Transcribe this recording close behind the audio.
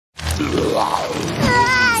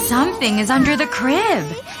Something is under the crib.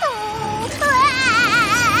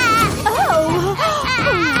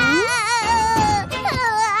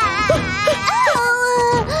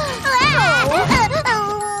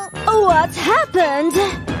 What's happened?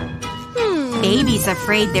 Baby's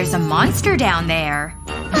afraid there's a monster down there.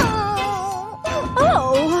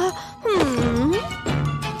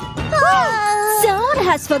 Someone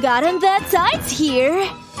has forgotten their tights here.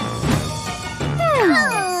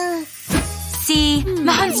 See,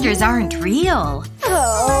 monsters aren't real.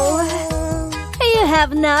 You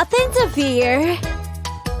have nothing to fear.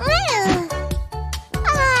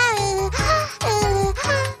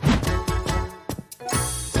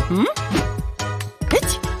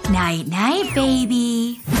 Night-night,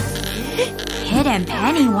 baby. Pit and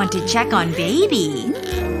Penny want to check on baby.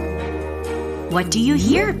 What do you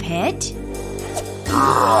hear, Pit?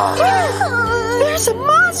 There's a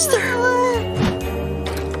monster!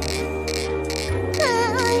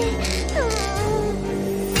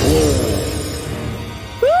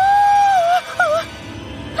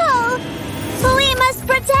 We must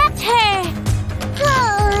protect her!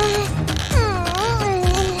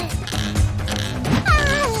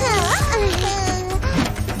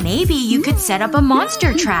 Maybe you could set up a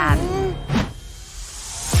monster trap.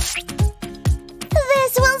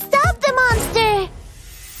 This will stop the monster!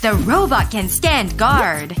 The robot can stand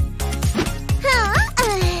guard.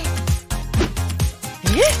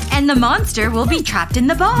 And the monster will be trapped in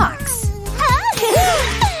the box.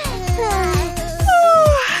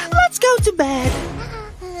 Let's go to bed.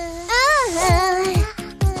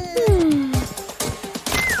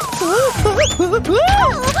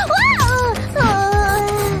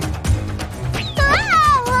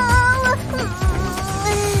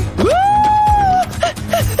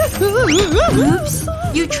 Oops.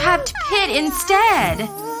 You trapped Pit instead.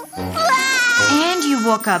 And you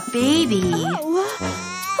woke up baby.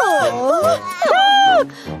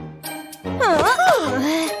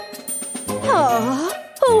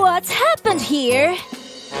 What's happened here?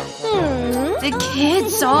 The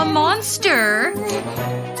kids saw a monster.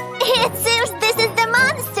 It seems this is the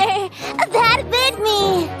monster that bit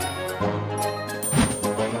me.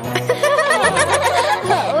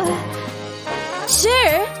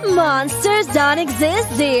 Sure, monsters don't exist,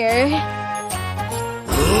 dear.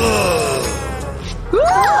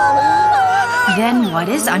 Then what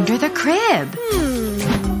is under the crib?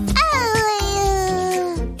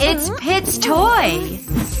 It's Pit's toy.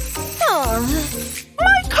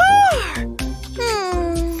 My car!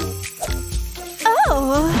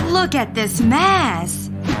 Look at this mess.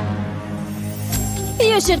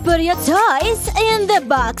 You should put your toys in the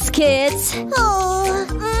box, kids.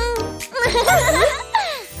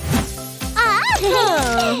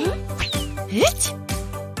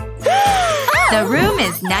 The room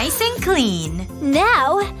is nice and clean.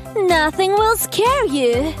 Now, nothing will scare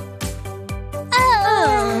you.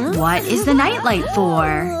 What is the nightlight for?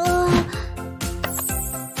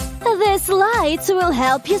 This light will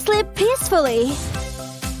help you sleep peacefully.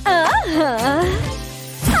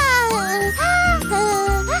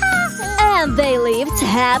 And they lived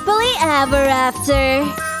happily ever after.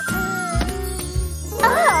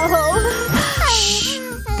 Shh.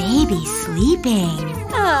 Baby's sleeping.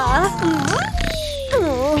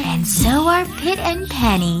 And so are Pit and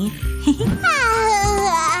Penny.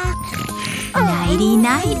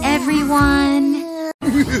 Nighty-night, everyone.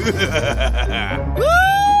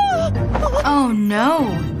 Oh no.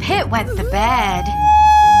 Pit wet the bed.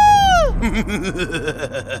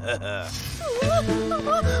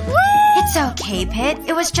 It's okay, Pit.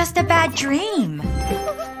 It was just a bad dream.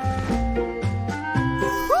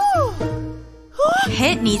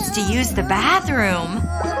 Pit needs to use the bathroom.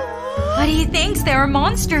 But he thinks there are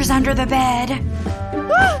monsters under the bed.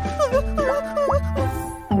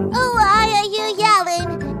 Why are you yelling?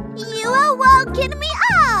 You are woken me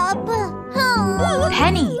up!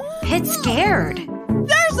 Penny, Pit's scared.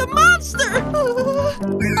 There's a monster!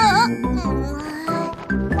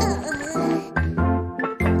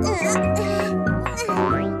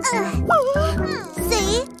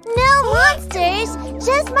 See? No monsters!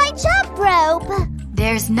 Just my jump rope!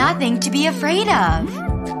 There's nothing to be afraid of.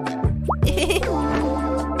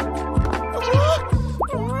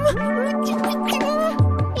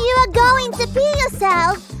 You are going to pee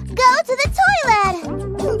yourself! Go to the toilet!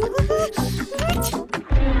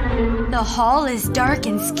 The hall is dark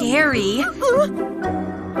and scary.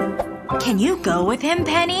 Can you go with him,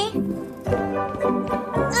 Penny?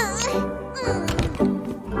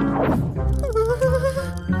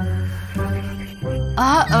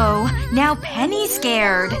 Uh-oh. Now Penny's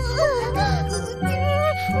scared.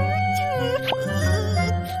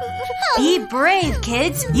 Be brave,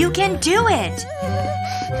 kids. You can do it.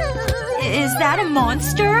 Is that a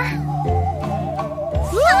monster?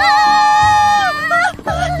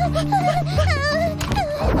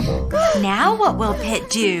 Now what will Pit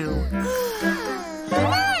do?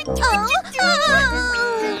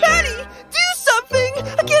 Penny, do something!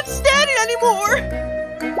 I can't stand it anymore!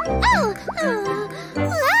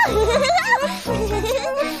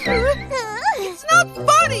 It's not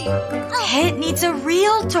funny! Pit needs a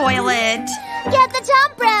real toilet. Get the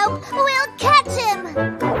jump rope. We'll catch him.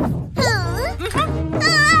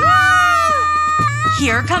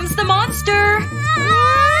 Here comes the monster.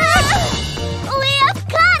 We have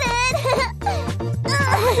caught it.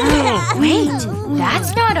 Wait,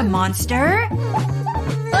 that's not a monster.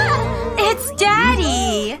 It's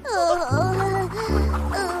Daddy.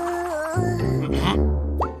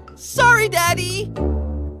 Sorry, Daddy!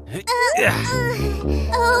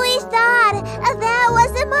 We thought that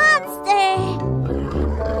was a monster.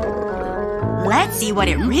 Let's see what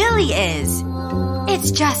it really is.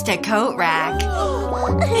 It's just a coat rack.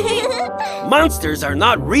 Monsters are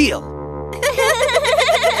not real.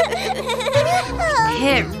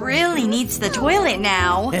 Pit really needs the toilet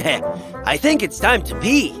now. I think it's time to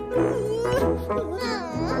pee.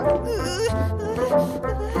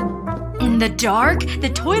 In the dark, the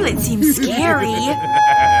toilet seems scary.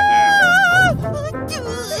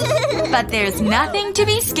 But there's nothing to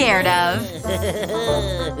be scared of.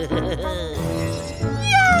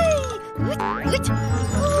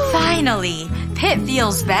 Finally, Pit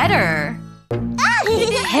feels better.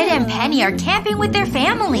 Pit and Penny are camping with their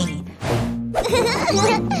family.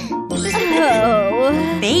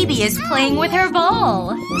 Baby is playing with her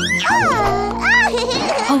ball.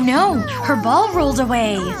 Oh no, her ball rolled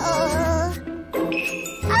away.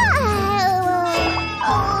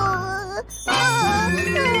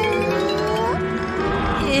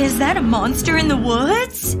 Is that a monster in the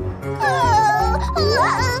woods?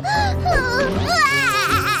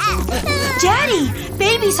 Daddy!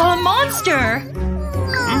 Baby saw a monster!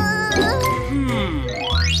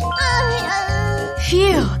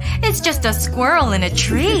 Phew, it's just a squirrel in a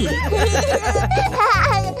tree.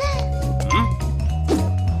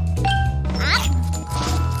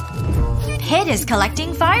 Pit is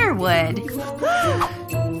collecting firewood.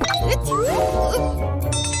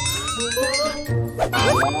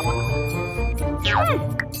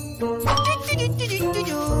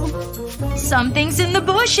 Something's in the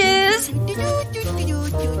bushes.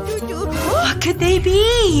 What could they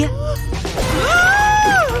be?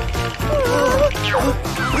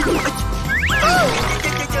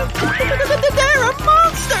 There are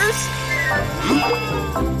monsters!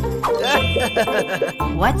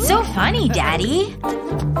 What's so funny, Daddy?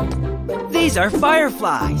 These are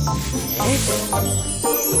fireflies.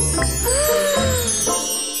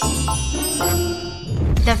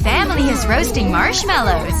 The family is roasting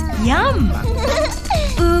marshmallows. Yum!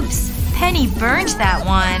 Oops, Penny burned that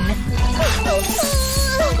one.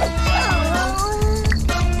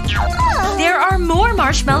 There are more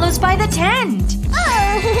marshmallows by the tent.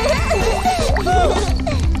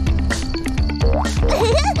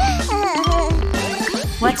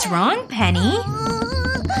 What's wrong, Penny?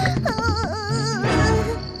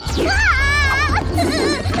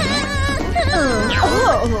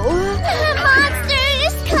 Monster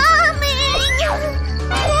is coming!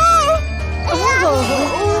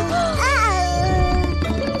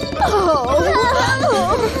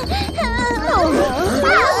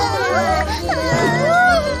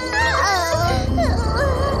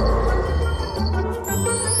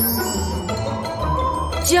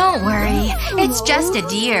 Don't worry, it's just a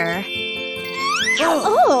deer.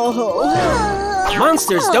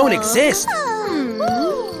 Monsters don't exist.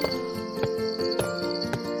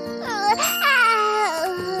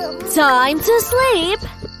 Time to sleep.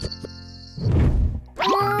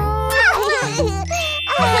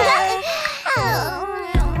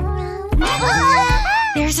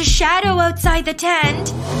 There's a shadow outside the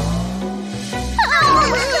tent.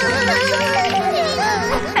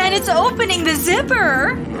 And it's opening the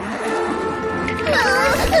zipper.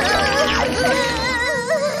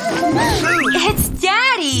 It's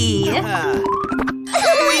Daddy!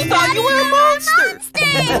 We thought you were a monster!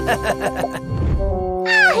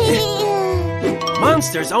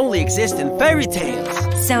 Monsters only exist in fairy tales.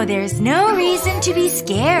 So there's no reason to be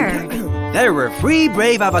scared. There were three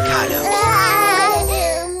brave avocados.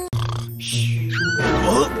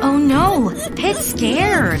 Oh no, Pit's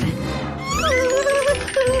scared.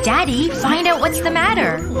 Daddy, find out what's the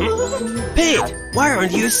matter. Pit, why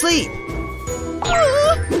aren't you asleep?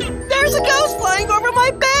 There's a ghost flying over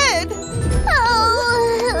my bed!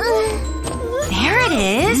 There it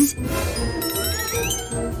it is.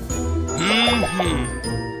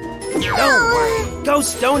 Don't worry.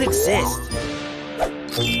 Ghosts don't exist.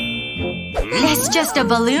 It's just a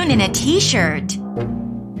balloon in a t-shirt.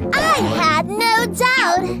 I had no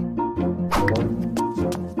doubt.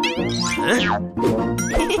 Huh?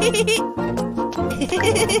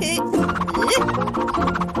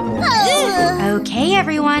 Okay,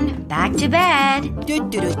 everyone. Back to bed.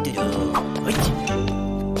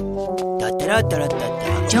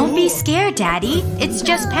 Don't be scared, Daddy. It's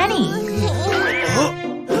just Penny.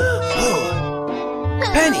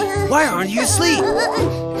 Penny, why aren't you asleep?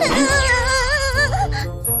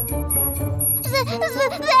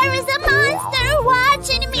 There is a monster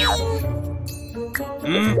watching me.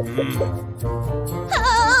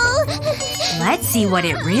 Oh. Let's see what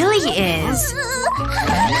it really is.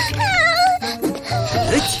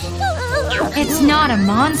 It's not a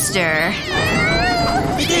monster.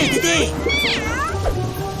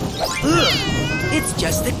 It's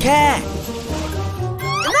just a cat.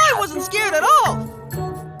 And I wasn't scared at all.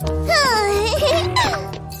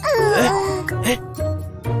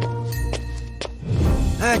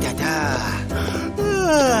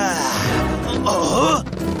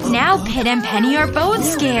 Now Pit and Penny are both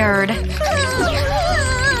scared.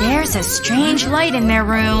 There's a strange light in their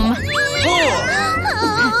room.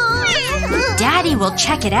 Daddy will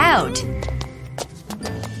check it out.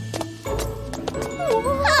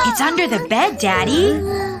 It's under the bed, Daddy.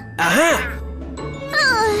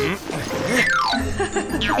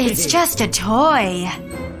 It's just a toy.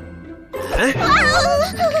 Dad,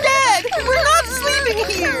 we're not sleeping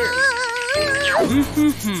here.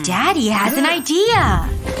 Daddy has an idea.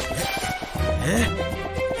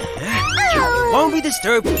 Won't be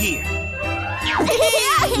disturbed here.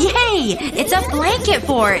 Yay! It's a blanket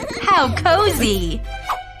fort. How cozy.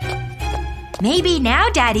 Maybe now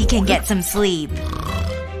Daddy can get some sleep.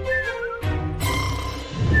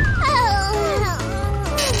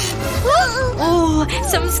 Oh,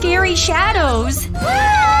 some scary shadows.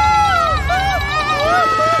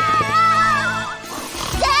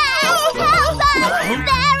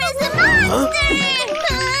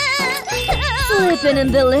 Sleeping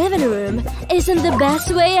in the living room isn't the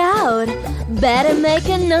best way out. Better make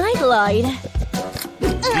a nightlight.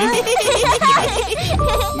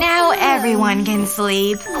 Now everyone can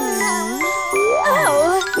sleep.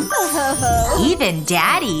 Even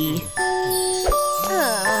Daddy.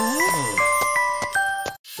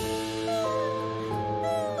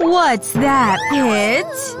 What's that, Pit?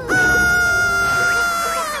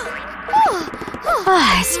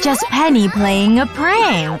 It's just Penny playing a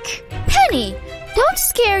prank. Penny, don't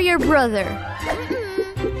scare your brother.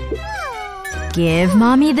 Give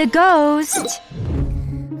Mommy the ghost.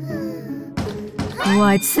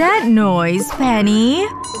 What's that noise, Penny?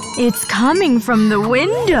 It's coming from the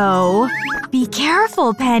window. Be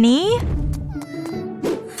careful, Penny.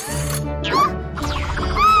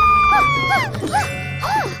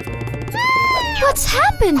 What's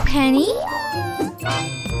happened, Penny?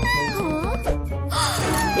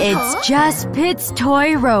 It's just Pit's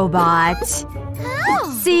toy robot.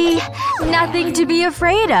 See? Nothing to be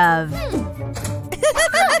afraid of.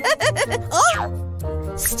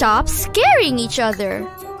 Stop scaring each other.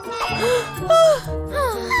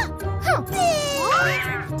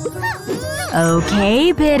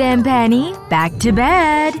 Okay, Pit and Penny. Back to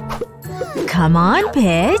bed. Come on,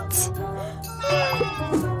 Pit.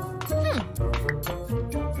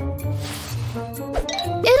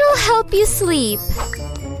 It'll help you sleep.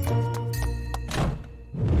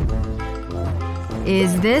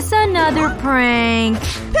 Is this another prank?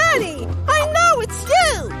 Penny, I know it's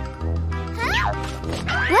you.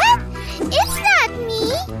 What? It's not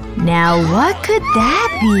me. Now what could that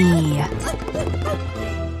be?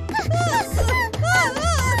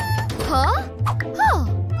 Huh?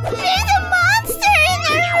 There's a monster in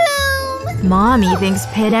the room. Mommy thinks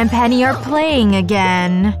Pit and Penny are playing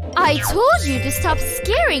again. I told you to stop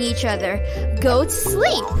scaring each other. Go to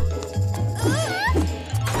sleep.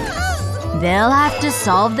 They'll have to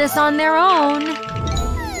solve this on their own.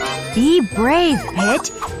 Be brave,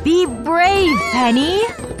 Pit. Be brave, Penny.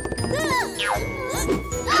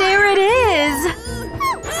 There it is.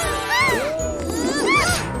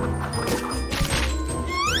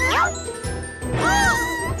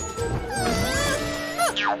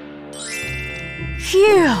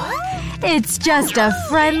 Phew. It's just a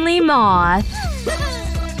friendly moth.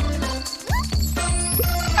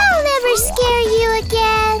 I'll never scare you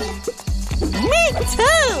again. Me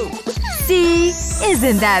too. See?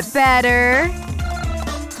 Isn't that better?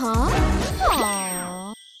 Huh?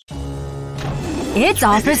 It's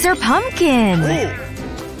Officer Pumpkin.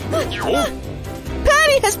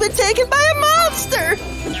 Penny has been taken by a monster!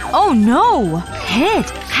 Oh no! Pit,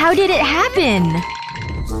 how did it happen?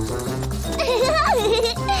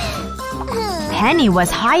 Penny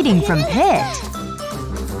was hiding from Pit.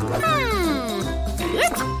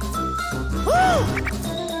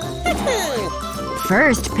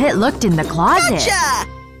 First, Pit looked in the closet. Gotcha!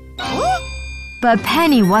 But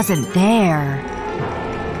Penny wasn't there.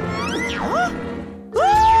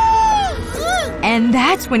 And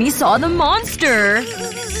that's when he saw the monster.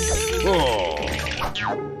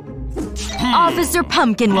 Officer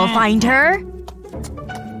Pumpkin will find her.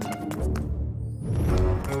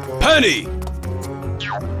 Penny!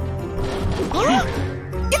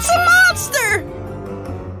 It's a monster!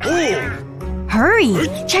 Hurry!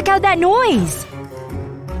 Check out that noise!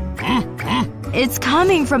 It's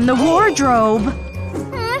coming from the wardrobe.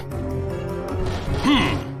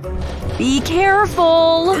 Be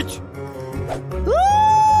careful!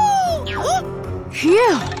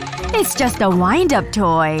 Phew! It's just a wind-up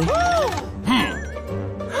toy.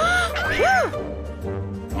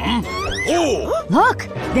 Look!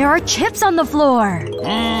 There are chips on the floor.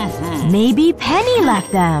 Maybe Penny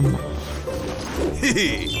left them.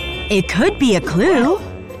 It could be a clue.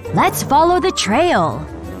 Let's follow the trail.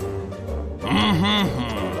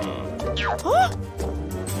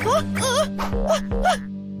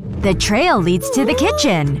 The trail leads to the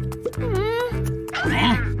kitchen.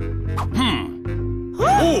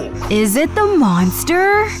 Is it the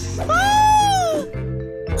monster? A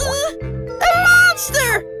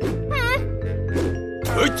monster!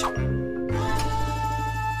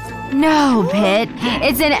 No, Pit.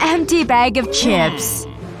 It's an empty bag of chips.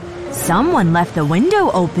 Someone left the window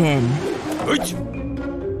open.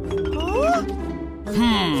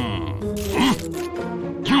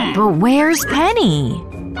 But where's Penny?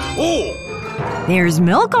 There's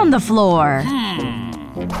milk on the floor.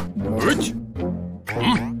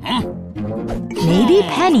 Maybe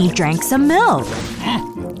Penny drank some milk.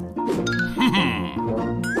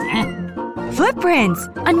 Footprints!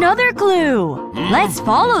 Another clue! Let's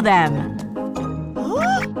follow them.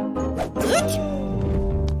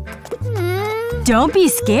 Don't be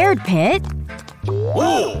scared, Pit.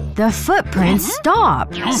 The footprints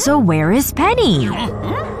stop. So where is Penny? A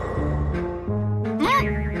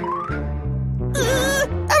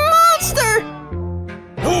monster!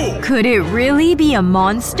 Could it really be a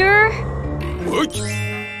monster?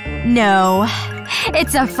 No.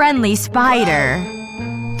 It's a friendly spider.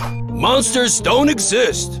 Monsters don't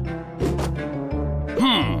exist.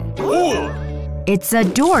 It's a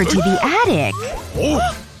door to the attic.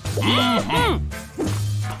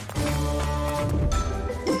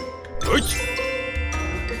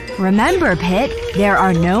 Remember, Pit, there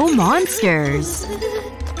are no monsters.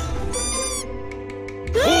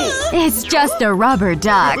 It's just a rubber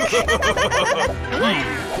duck.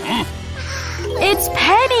 It's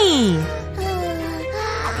Penny!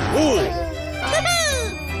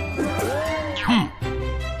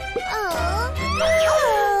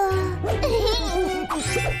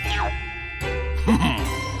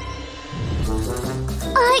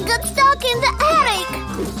 I got stuck in the attic.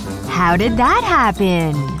 How did that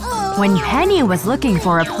happen? When Penny was looking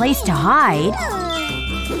for a place to hide,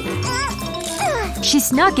 she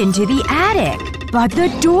snuck into the attic. But the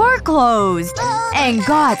door closed and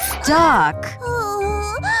got stuck.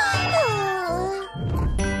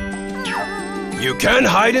 You can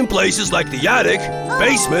hide in places like the attic,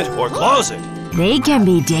 basement, or closet. They can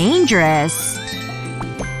be dangerous.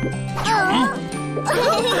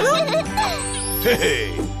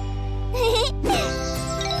 Hey!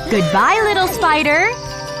 Goodbye, little spider.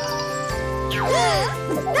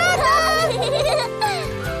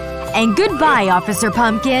 And goodbye, Officer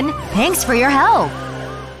Pumpkin. Thanks for your help.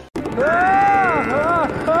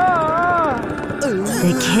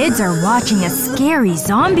 The kids are watching a scary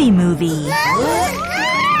zombie movie.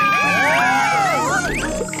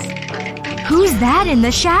 Who's that in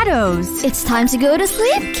the shadows? It's time to go to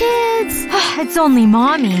sleep, kids! It's only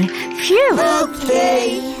Mommy. Phew!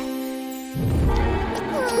 Okay.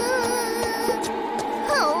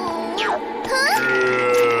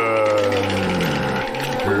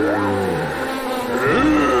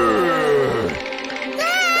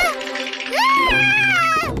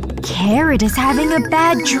 Carrot is having a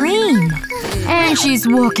bad dream. And she's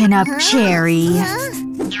woken up Cherry.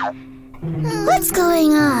 What's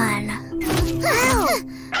going on?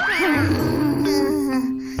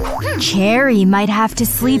 Cherry might have to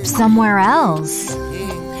sleep somewhere else.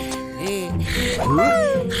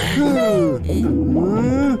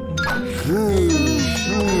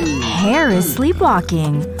 Hare is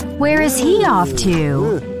sleepwalking. Where is he off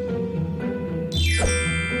to?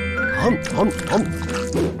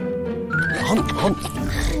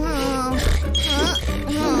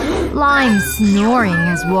 Lime's snoring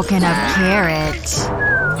has woken up Carrot.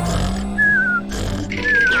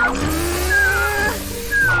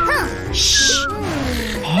 Shh!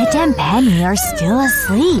 Pit and Penny are still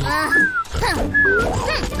asleep.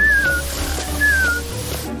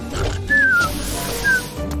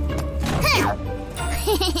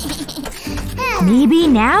 Maybe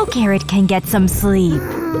now Carrot can get some sleep.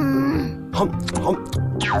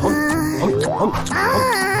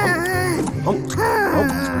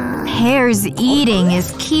 Pear's eating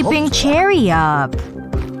is keeping Cherry up.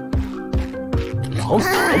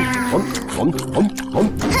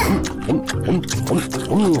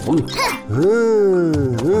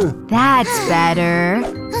 That's better.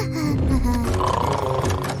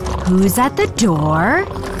 Who's at the door?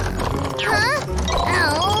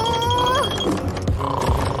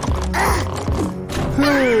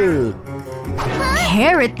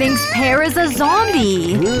 Carrot thinks Pear is a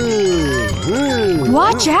zombie.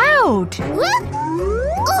 Watch out!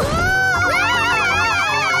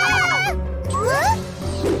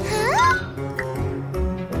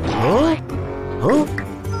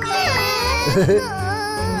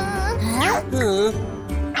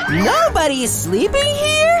 Nobody's sleeping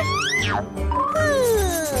here?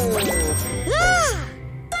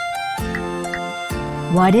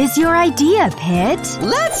 What is your idea, Pit?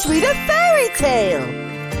 Let's read a fairy tale.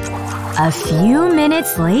 A few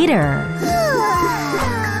minutes later.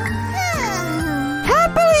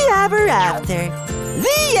 Happily ever after.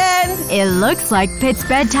 The end. It looks like Pit's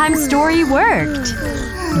bedtime story worked.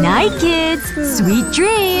 Night, kids. Sweet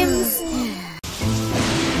dreams.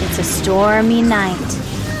 It's a stormy night.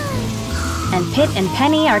 And Pit and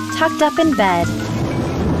Penny are tucked up in bed.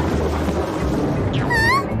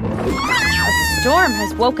 A storm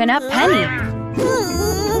has woken up Penny.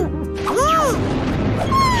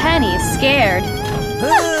 Penny is scared.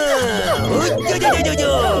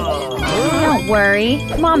 Don't worry,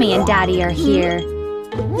 Mommy and Daddy are here.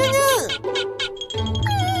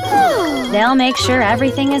 They'll make sure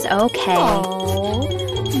everything is okay.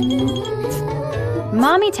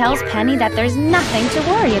 Mommy tells Penny that there's nothing to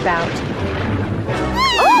worry about.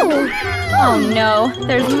 Oh no,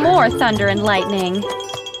 there's more thunder and lightning.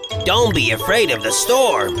 Don't be afraid of the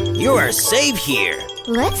storm. You are safe here.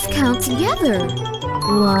 Let's count together.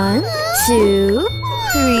 1, 2,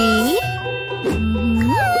 3.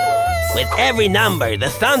 With every number, the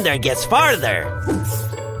thunder gets farther.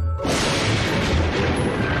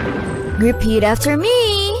 Repeat after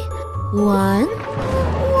me. 1,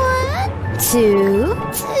 2,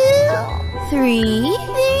 3,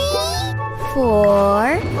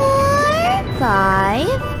 4, 5.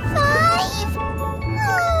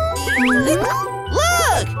 Look!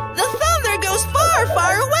 The thunder goes far,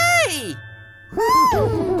 far away!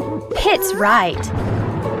 Pit's right. 1,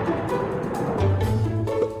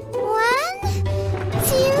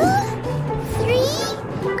 2, 3,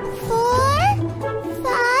 4,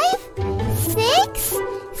 5, 6,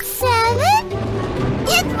 7.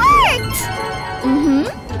 It worked!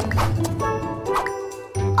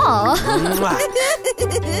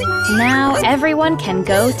 Now everyone can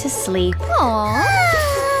go to sleep.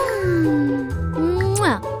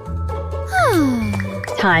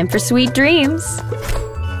 Time for sweet dreams.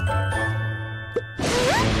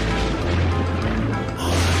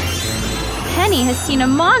 Penny has seen a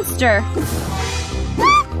monster.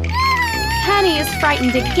 Penny is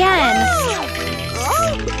frightened again.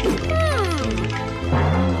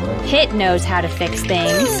 Pit knows how to fix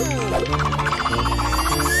things.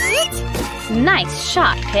 Nice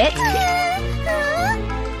shot, Pit.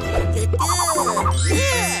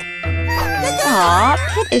 Aw,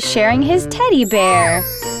 Pit is sharing his teddy bear.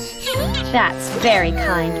 That's very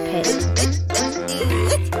kind, Pit.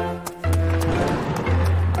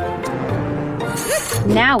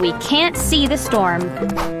 Now we can't see the storm.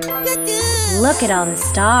 Look at all the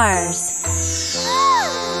stars.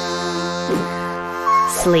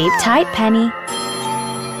 Sleep tight, Penny.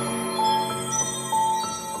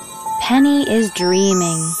 Penny is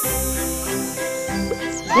dreaming.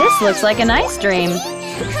 This looks like a nice dream.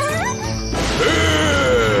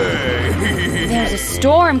 There's a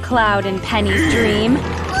storm cloud in Penny's dream. 1,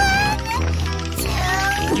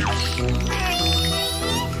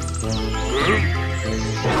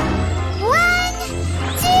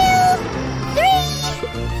 2, 3,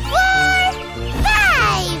 4,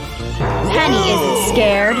 5. Penny isn't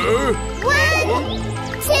scared. 1,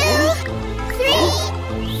 2, 3,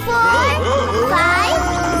 4, 5,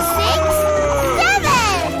 6, 7.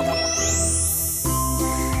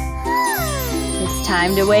 It's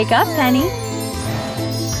time to wake up, Penny.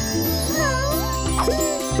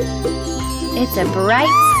 It's a bright,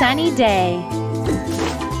 sunny day.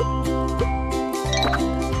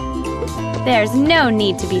 There's no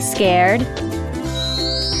need to be scared.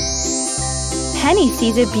 Penny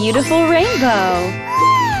sees a beautiful rainbow.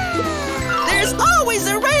 There's always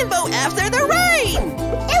a rainbow after the rain!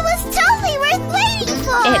 It was totally worth waiting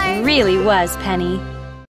for! It really was, Penny.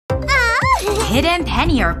 Pit and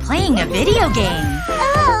Penny are playing a video game.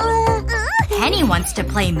 Oh. Penny wants to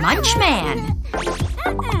play Munchman.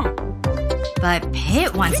 But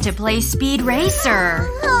Pit wants to play Speed Racer.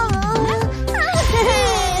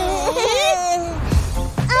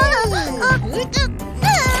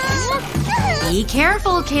 Be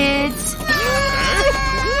careful, kids.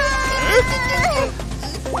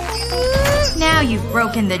 Now you've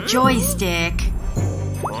broken the joystick.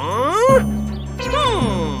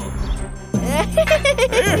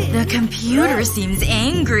 The computer seems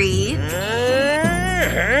angry.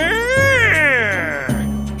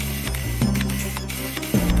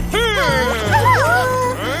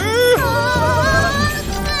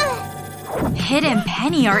 Pit and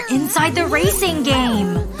Penny are inside the racing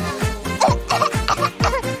game.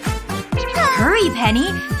 Hurry, Penny.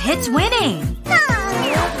 Pit's winning.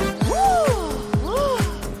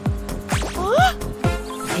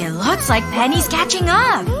 It looks like Penny's catching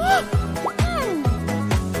up.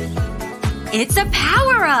 It's a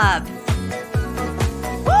power-up!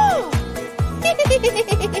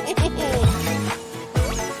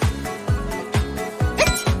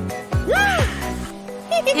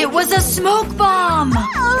 It was a smoke bomb!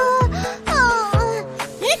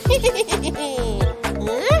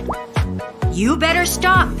 You better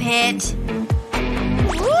stop, Pit.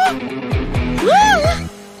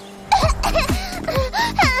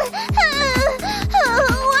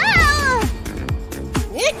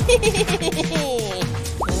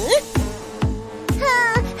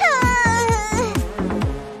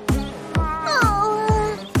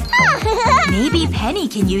 Maybe Penny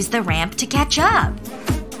can use the ramp to catch up.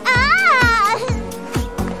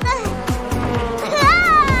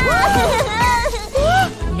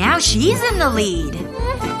 Now she's in the lead.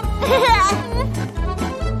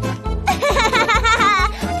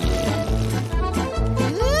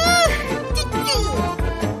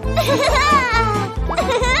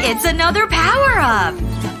 It's another power-up!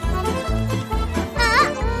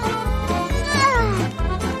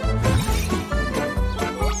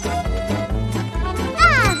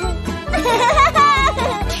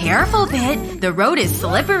 Careful, Pit. The road is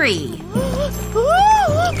slippery.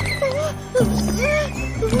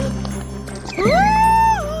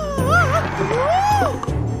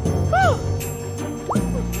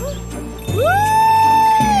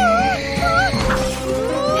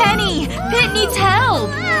 Penny! Pit needs help!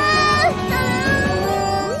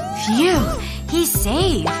 Phew. He's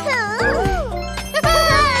safe.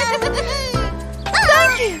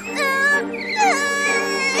 Thank you!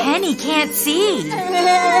 Penny can't see.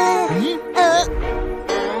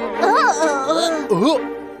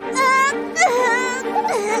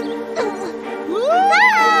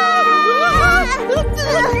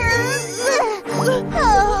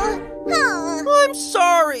 I'm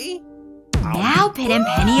sorry. Now Pit and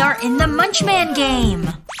Penny are in the Munchman game.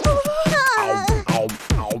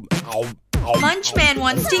 Munchman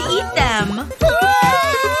wants to eat them.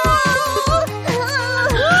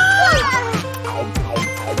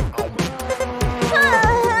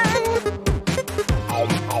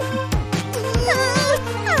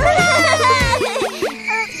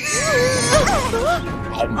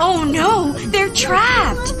 Oh no! They're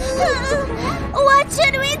trapped! What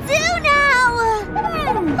should we do now?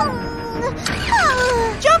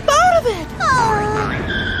 Jump out of it!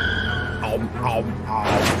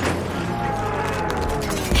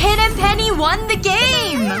 Pit and Penny won the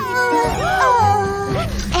game!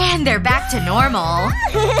 And they're back to normal.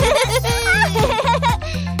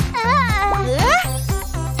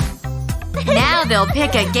 Now they'll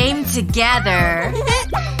pick a game together.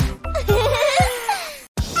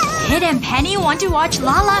 Pit and Penny want to watch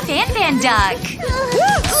La La Fan Fan Duck.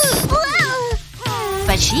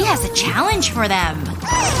 But she has a challenge for them.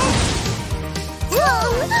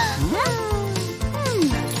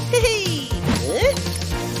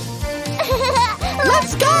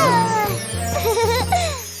 Let's go!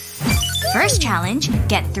 First challenge,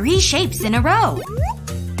 get 3 shapes in a row.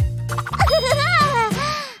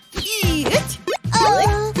 Eat it.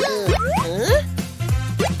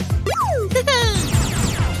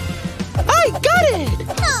 I got it!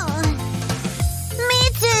 Me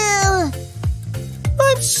too.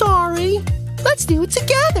 I'm sorry. Let's do it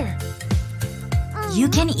together. You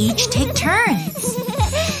can each take turns.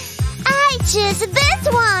 I choose this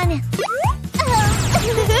one.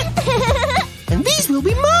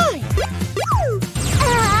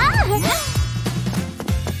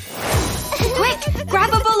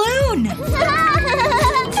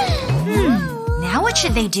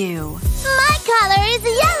 did they do? My color is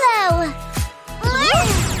yellow.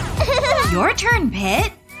 Your turn,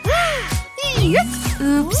 Pit.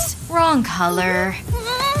 Oops, wrong color.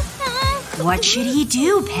 What should he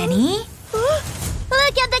do, Penny?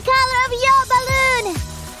 Look at the color of your balloon.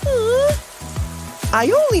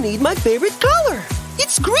 I only need my favorite color.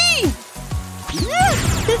 It's green.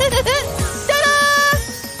 Ta-da!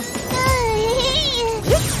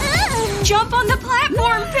 Jump on the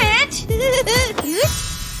platform, Pit!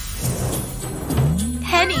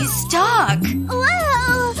 Penny's stuck.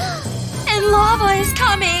 Whoa! And lava is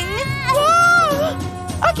coming. Whoa!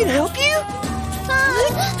 I can help you.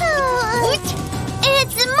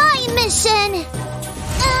 It's my mission.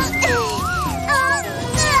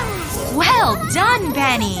 Well done,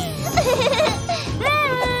 Penny.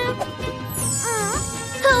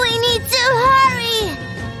 We need to hurry.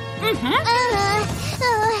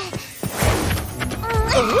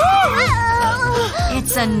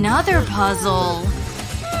 It's another puzzle.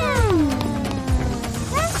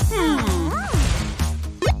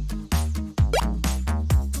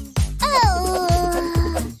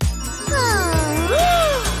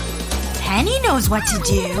 Penny knows what to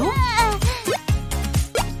do.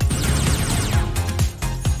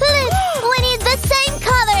 Look, we need the same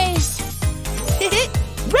colors.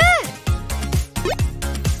 Red.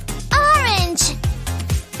 Orange.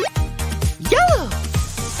 Yellow.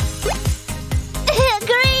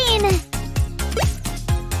 Green.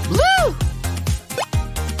 Blue.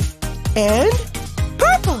 And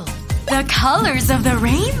purple. The colors of the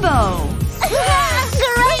rainbow.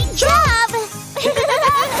 Great job!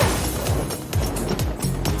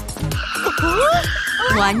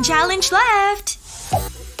 One challenge left.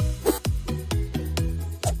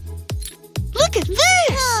 Look at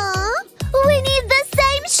this. We need the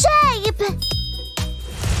same shape.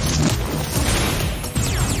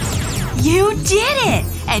 You did it!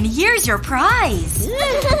 And here's your prize.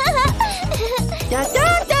 Da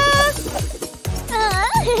da da.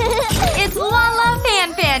 It's La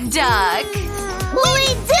Fan Fan Duck.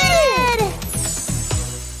 We did!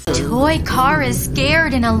 Toy car is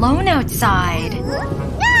scared and alone outside.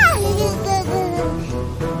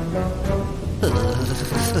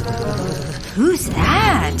 Who's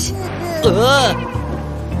that?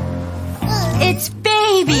 It's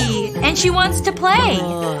Baby! And she wants to play.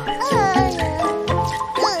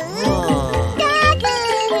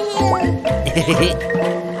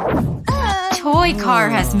 Toy car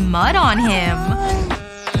has mud on him.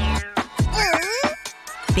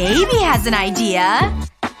 Baby has an idea.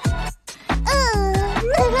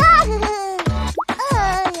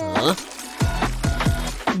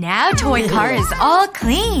 Now toy car is all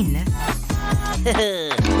clean.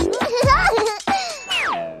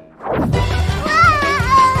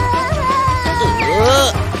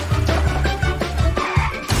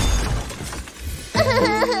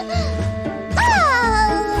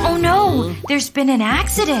 Oh no! There's been an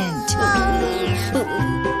accident.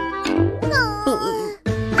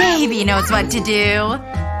 Baby knows what to do.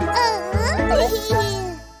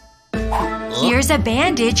 Here's a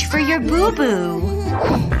bandage for your boo-boo.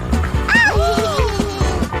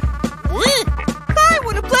 I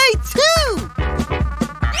want to play too!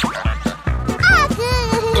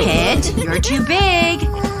 Pit, you're too big.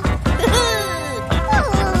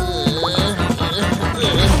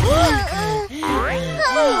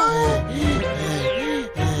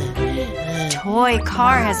 Toy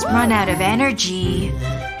car has run out of energy.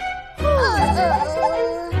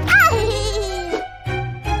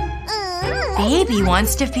 Baby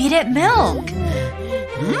wants to feed it milk.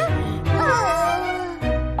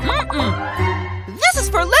 This is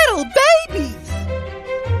for little babies!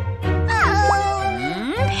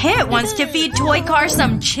 Pit wants to feed toy car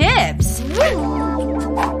some chips.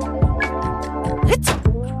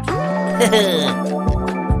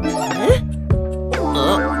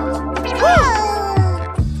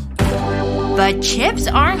 But chips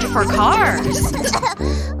aren't for cars.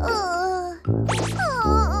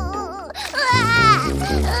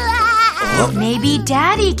 Maybe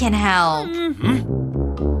Daddy can help.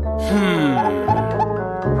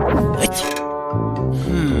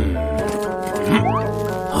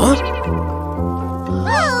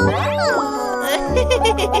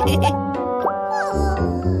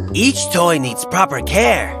 Each toy needs proper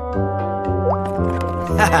care.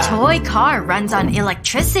 Toy car runs on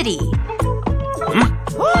electricity.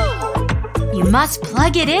 You must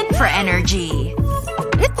plug it in for energy.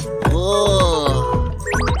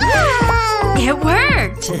 It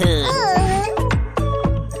worked!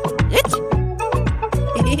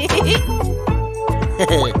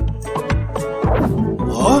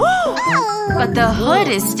 But the hood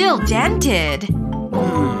is still dented.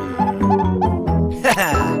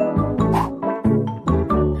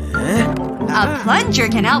 A plunger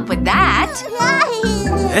can help with that.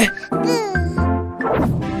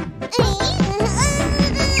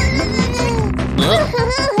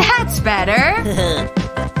 That's better.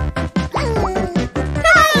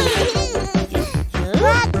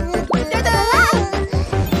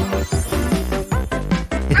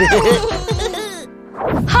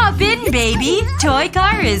 Hop in, baby. Toy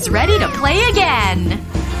car is ready to play again.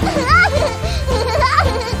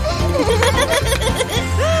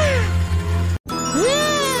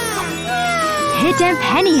 Pit and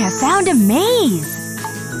Penny have found a maze.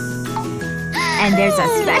 And there's a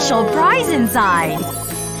special prize inside.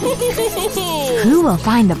 Who will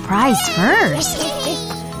find the prize first?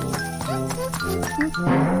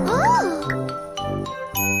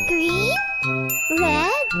 Green,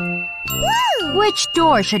 red, blue. Which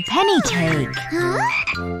door should Penny take?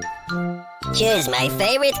 Choose my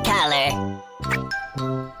favorite color.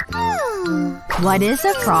 What is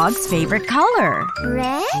a frog's favorite color?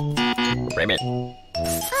 Red? Ribbit.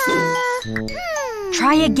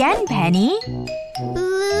 Try again, Penny.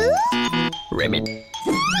 Blue? Ribbit.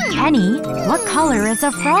 Penny, what color is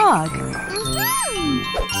a frog?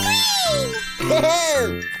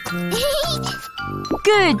 Green!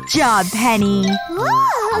 Good job, Penny.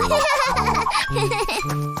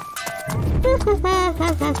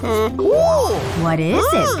 What is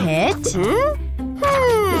it, Pit?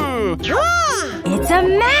 It's a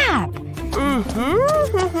map!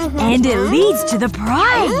 And it leads to the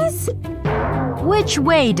prize! Which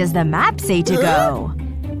way does the map say to go?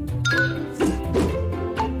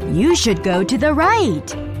 You should go to the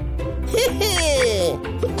right.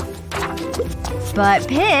 But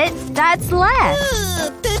Pit, that's left.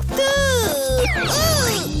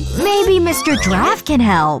 Maybe Mr. Draft can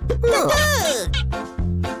help.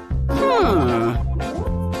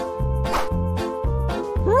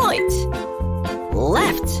 Right.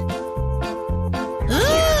 Left.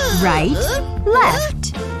 Right,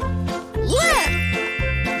 left.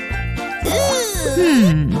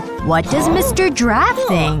 What does Mr. Draft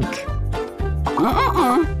think?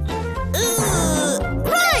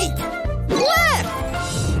 Right.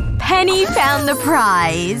 Left. Penny found the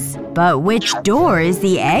prize. But which door is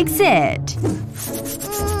the exit?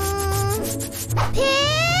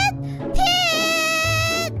 Pit!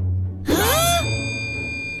 Pit!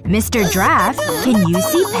 Mr. Draft, can you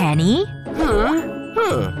see Penny?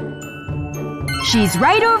 She's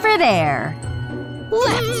right over there.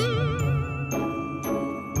 Left.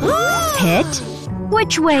 Pit,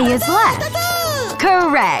 which way is left?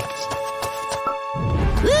 Correct.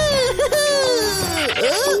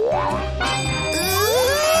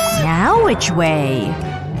 Now which way?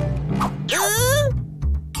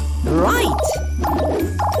 Right.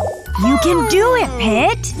 You can do it,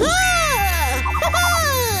 Pit!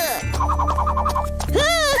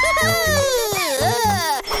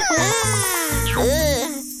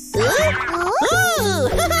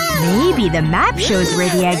 Maybe the map shows where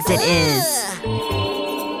the exit is.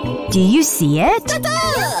 Do you see it?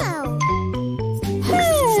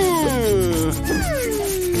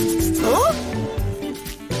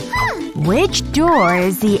 Which door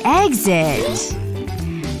is the exit?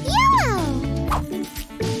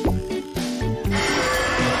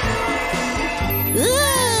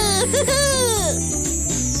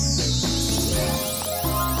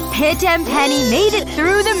 Pit and Penny made it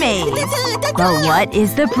through the maze. But what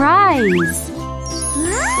is the prize?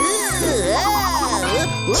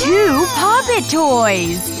 2 Poppet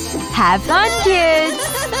toys! Have fun, kids!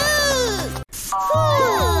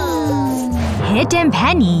 Pit and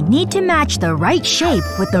Penny need to match the right shape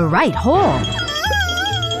with the right hole.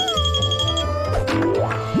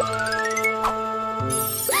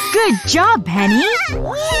 Good job, Penny!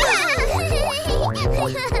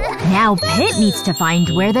 Now Pit needs to find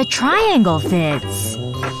where the triangle fits.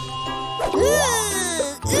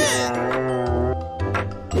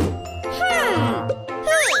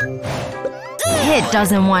 Pit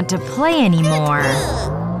doesn't want to play anymore.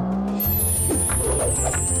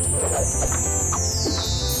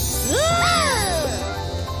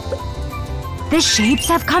 The shapes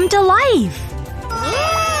have come to life!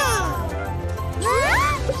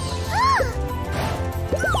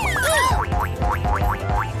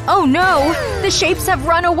 Oh no! The shapes have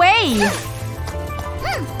run away!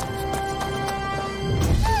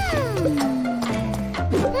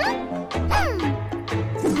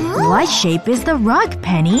 What shape is the rug,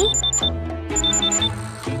 Penny?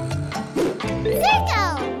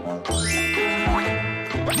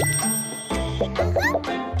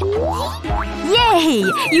 Yay!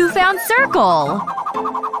 You found circle!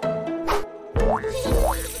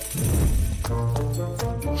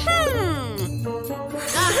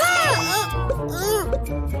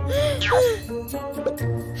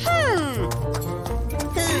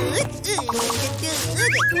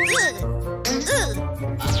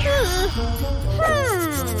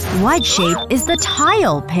 What shape is the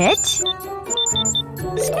tile, Pit?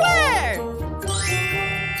 Square!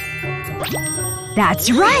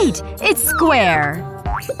 That's right! It's square!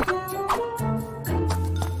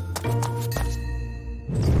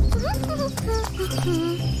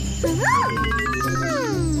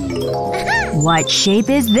 What shape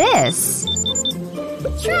is this?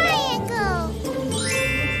 Triangle.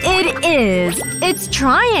 It is! It's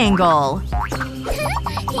triangle!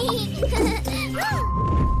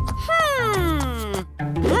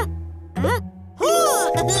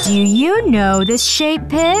 Do you know this shape,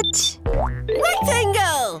 Pit?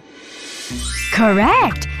 Rectangle!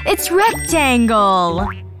 Correct! It's rectangle!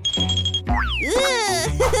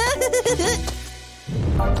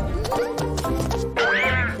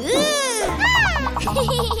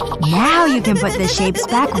 Now you can put the shapes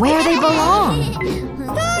back where they belong.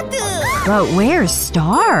 But where's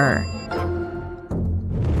Star?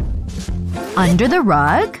 Under the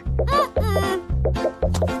rug?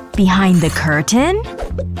 Behind the curtain?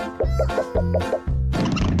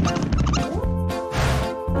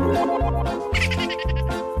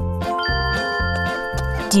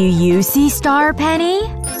 Do you see Star, Penny?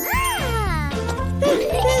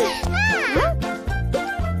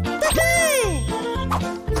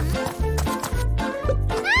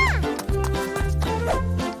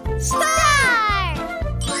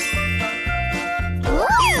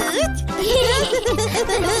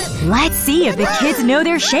 Let's see if the kids know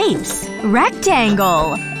their shapes.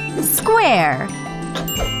 Rectangle. Square.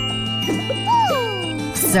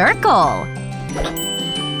 Circle.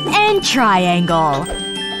 And triangle.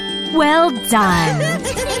 Well done.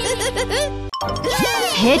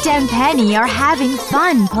 Pit and Penny are having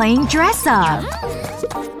fun playing dress up.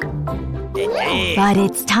 But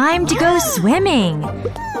it's time to go swimming.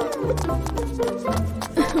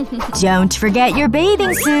 Don't forget your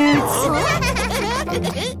bathing suits.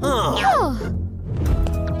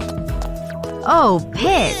 Oh,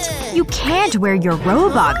 Pit. You can't wear your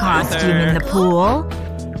robot costume in the pool.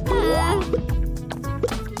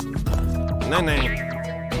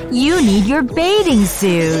 You need your bathing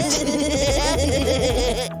suit.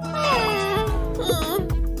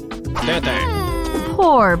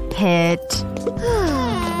 Poor Pit.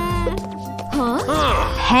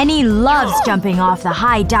 Penny loves jumping off the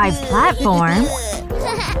high dive platform.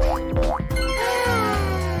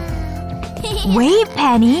 Wait,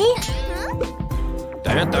 Penny.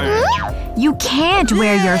 You can't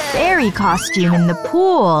wear your fairy costume in the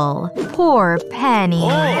pool. Poor Penny.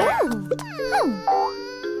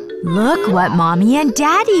 Look what Mommy and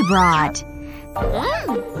Daddy brought.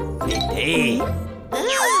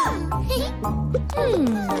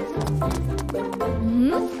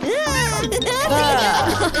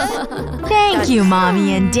 Thank you,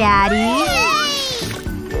 Mommy and Daddy.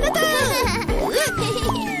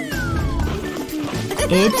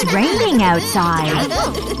 It's raining outside.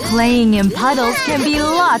 Playing in puddles can be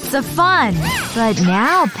lots of fun. But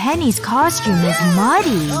now Penny's costume is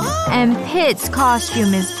muddy. And Pit's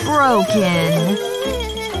costume is broken.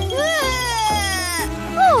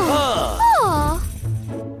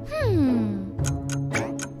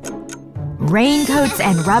 Raincoats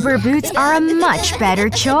and rubber boots are a much better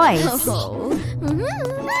choice.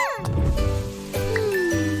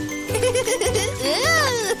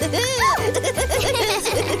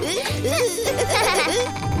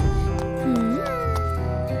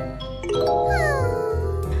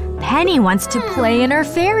 Penny wants to play in her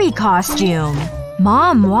fairy costume.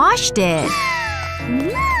 Mom washed it.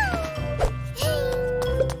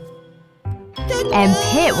 And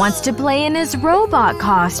Pit wants to play in his robot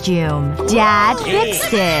costume. Dad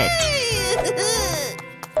fixed it.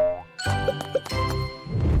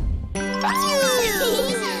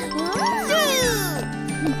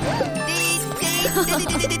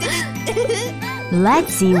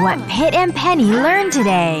 Let's see what Pit and Penny learned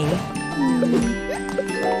today.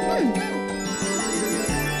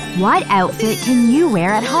 What outfit can you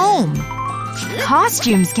wear at home?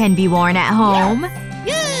 Costumes can be worn at home.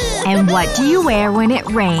 And what do you wear when it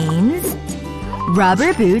rains?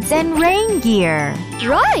 Rubber boots and rain gear.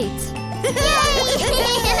 Right!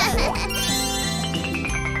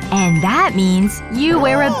 And that means you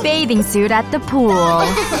wear a bathing suit at the pool.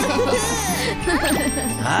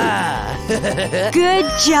 Good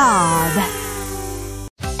job!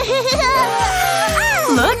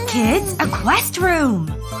 Look, kids! A quest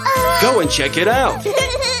room! Go and check it out.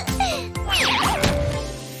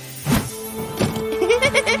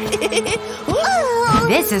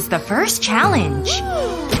 This is the first challenge.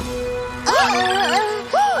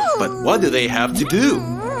 But what do they have to do?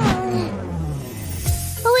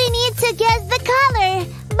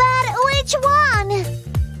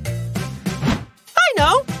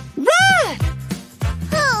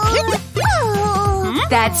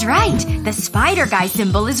 That's right. The spider guy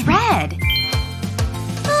symbol is red.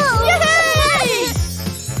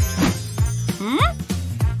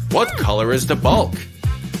 What color is the bulk?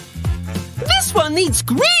 This one needs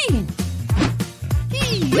green.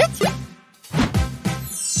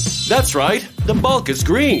 That's right. The bulk is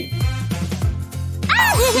green.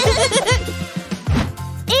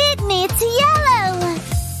 It needs yellow.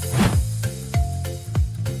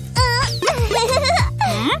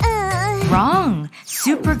 Wrong.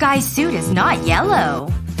 Super Guy's suit is not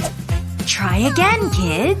yellow. Try again,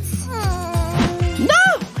 kids. No!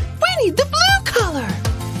 We need the blue color.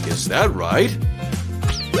 Is that right?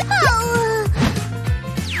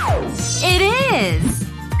 It is.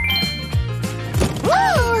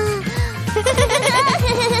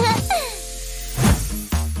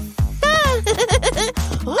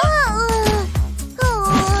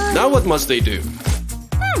 Now what must they do?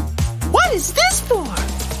 What is this for?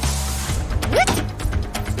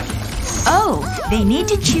 Oh, they need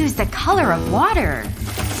to choose the color of water.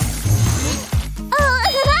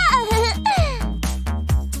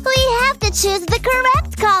 We have to choose the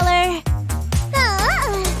correct color.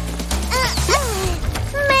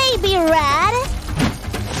 Maybe red.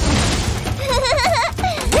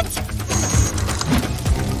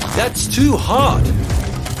 That's too hot.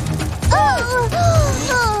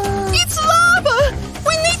 It's lava!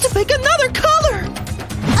 We need to pick another color.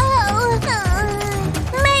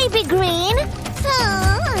 Maybe green.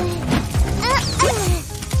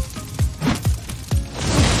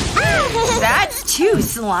 That's too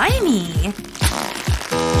slimy.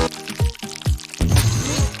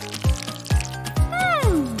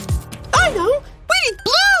 I know! We need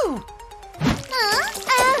blue!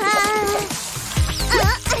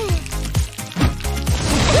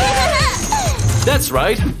 That's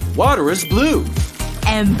right. Water is blue.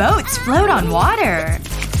 And boats float on water.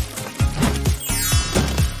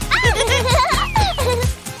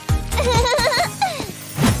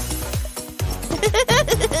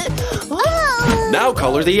 Now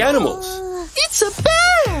color the animals. It's a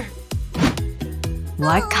bear!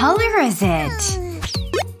 What color is it?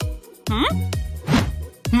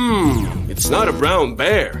 It's not a brown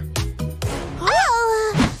bear.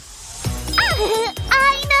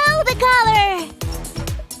 I know the color.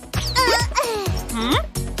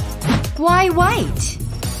 Why white?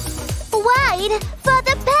 White for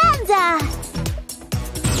the panda.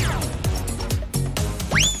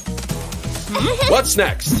 What's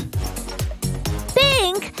next?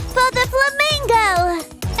 Pink for the flamingo.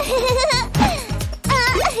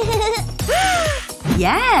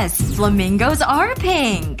 Yes, flamingos are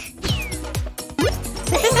pink.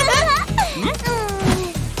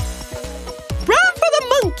 Brown for the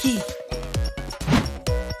monkey!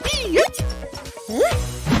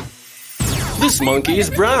 This monkey is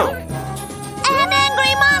brown. An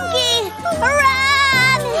angry monkey!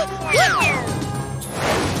 Run!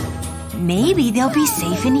 Maybe they'll be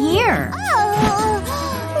safe in here.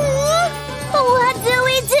 What do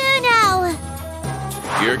we do now?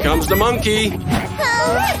 Here comes the monkey.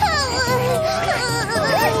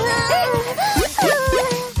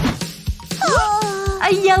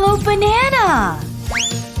 A yellow banana.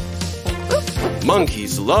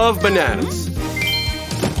 Monkeys love bananas.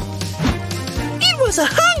 It was a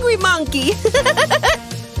hungry monkey!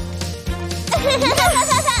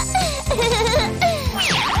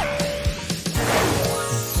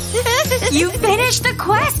 You finished the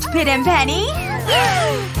quest, Pit and Penny.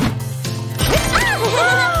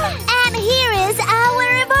 And here is our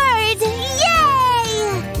reward!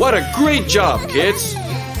 Yay! What a great job, kids.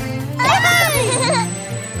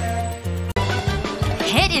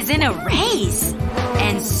 Pit is in a race.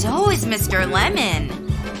 And so is Mr. Lemon.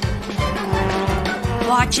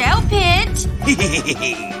 Watch out, Pit.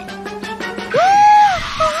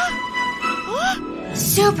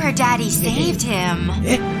 Super Daddy saved him.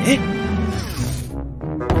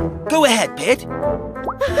 Go ahead, Pit.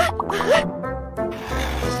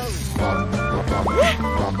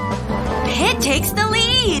 Pit takes the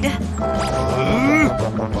lead.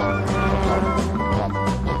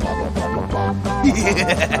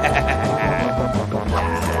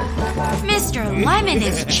 Mr. Lemon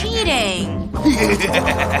is cheating.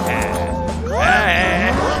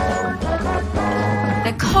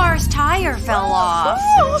 The car's tire fell off.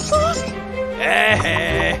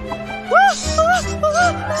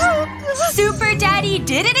 Super Daddy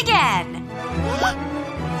did it again.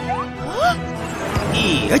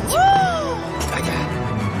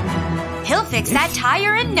 He'll fix that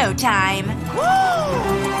tire in no time.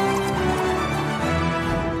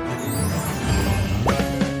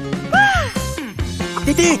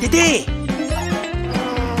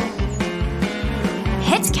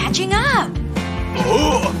 Pit catching up.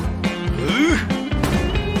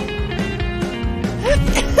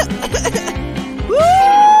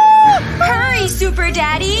 Hurry, Super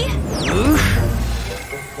Daddy!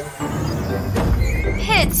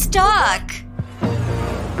 Pit's stuck.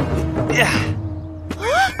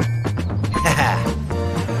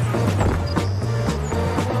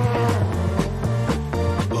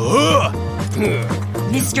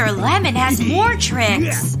 Mr. Lemon has more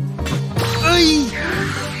tricks.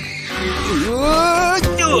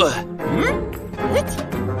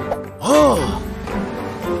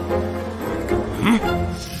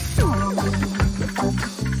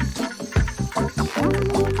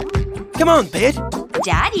 Come on, Pit.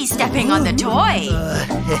 Daddy's stepping on the toy.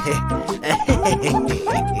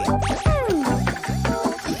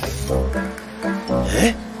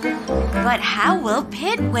 But how will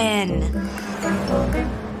Pit win?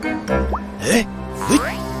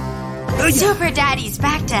 Super Daddy's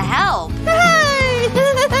back to help.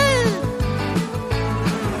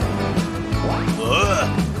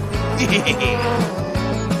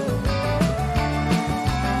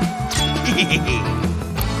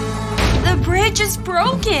 The bridge is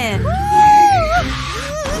broken.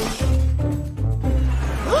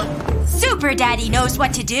 Super Daddy knows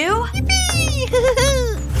what to do.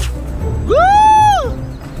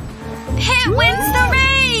 Pit wins the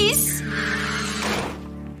race!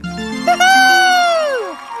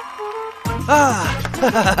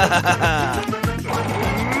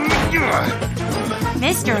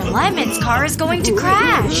 Mr. Lemon's car is going to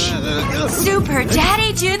crash. Super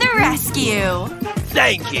Daddy to the rescue.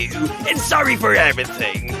 Thank you, and sorry for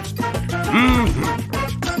everything.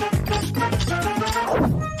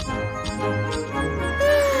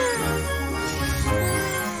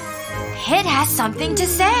 Pit has something to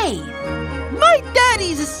say. My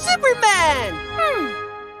daddy's a Superman!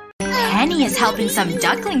 Penny is helping some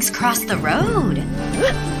ducklings cross the road.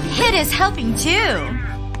 Pit is helping too.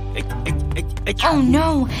 Oh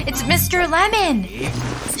no, it's Mr. Lemon.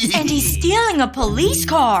 And he's stealing a police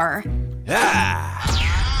car. The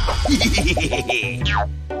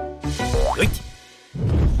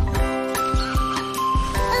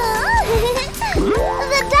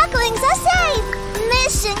ducklings are safe!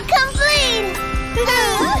 Mission complete!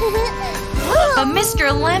 But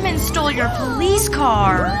Mr. Lemon stole your police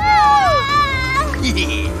car. We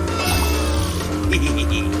need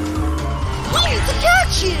to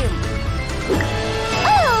catch him!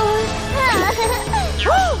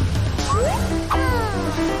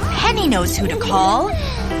 Penny knows who to call.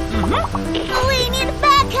 We need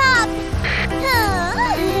backup!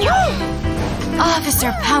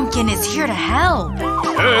 Officer Pumpkin is here to help.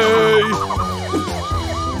 Hey!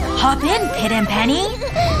 Hop in, Pit and Penny.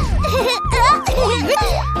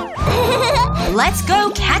 Let's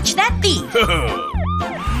go catch that thief.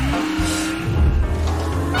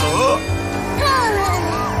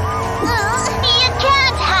 You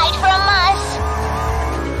can't hide from us!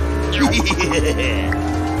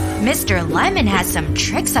 Mr. Lemon has some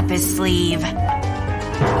tricks up his sleeve.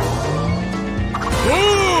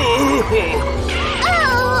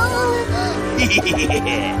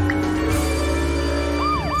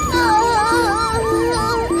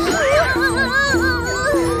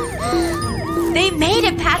 They made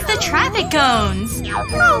it past the traffic cones.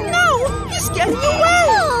 Oh no! He's getting away!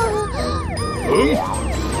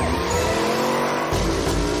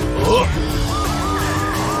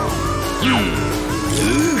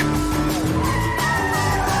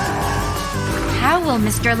 How will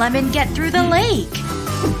Mr. Lemon get through the lake?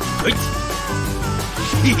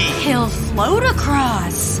 He'll float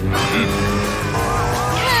across.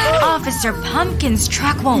 Officer Pumpkin's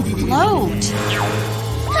truck won't float.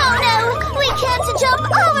 Oh no! We can't jump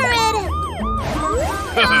over it!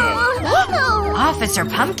 Officer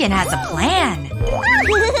Pumpkin has a plan.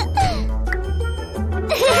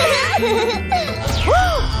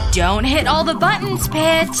 Don't hit all the buttons,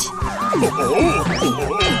 Pit.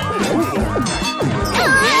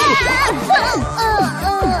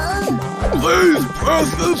 Please press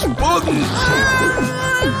this button.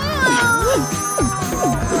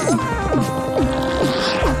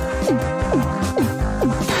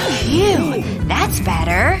 Phew, that's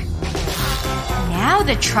better. Now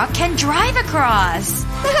the truck can drive across.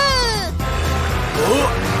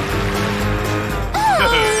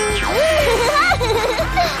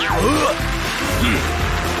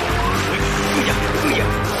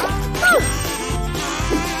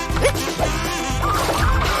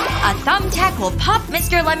 A thumbtack will pop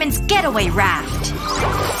Mr. Lemon's getaway raft.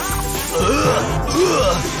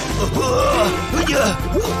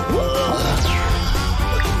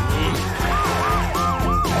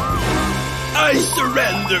 I I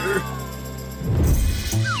surrender.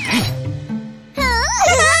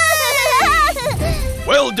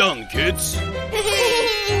 Well done, kids.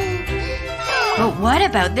 But what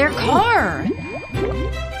about their car?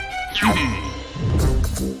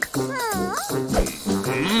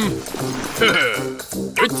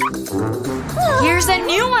 Here's a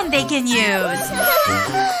new one they can use.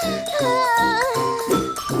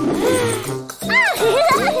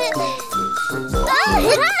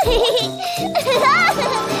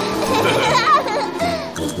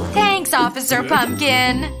 Thanks, Officer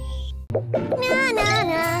Pumpkin.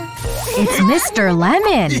 It's Mr.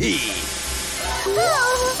 Lemon.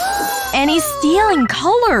 And he's stealing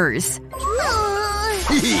colors.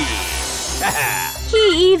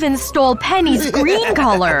 He even stole Penny's green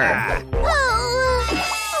color.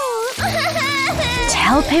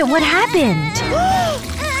 Tell Pit what happened.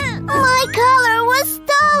 My color was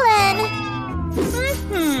stolen.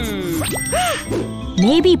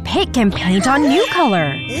 Maybe Pit can paint on new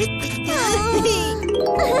color.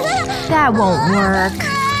 That won't work.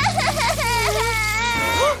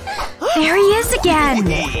 There he is again.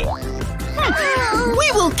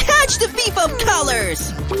 We will catch the thief of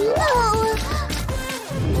colors!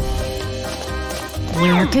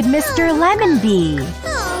 Where could Mr. Lemon be?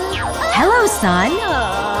 Hello, son.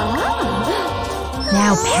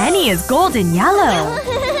 Now Penny is golden yellow.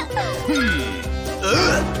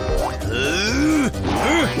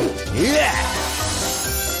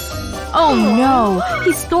 Oh no!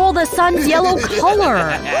 He stole the sun's yellow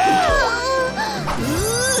color!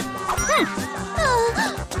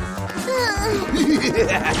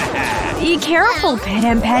 Be careful, Pit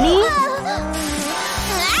and Penny!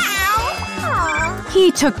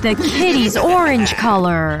 He took the kitty's orange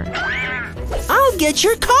color. I'll get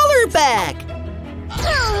your color back!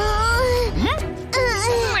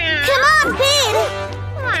 Come on, Pete!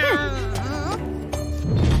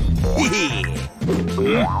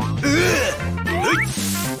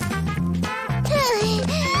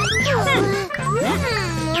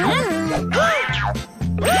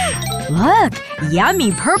 Look!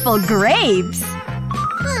 Yummy purple grapes!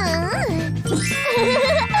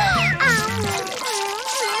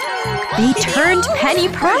 They turned Penny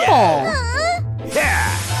purple!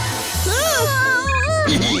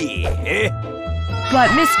 But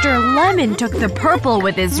Mr. Lemon took the purple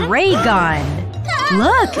with his ray gun.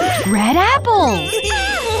 Look! Red apples!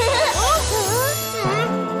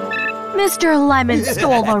 Mr. Lemon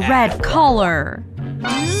stole the red color.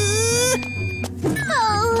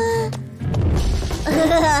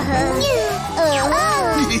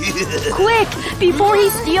 Quick! Before he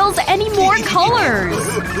steals any more colors!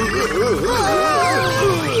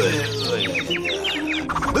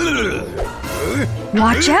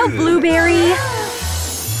 Watch out, Blueberry!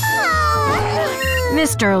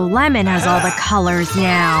 Mr. Lemon has all the colors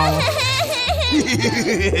now.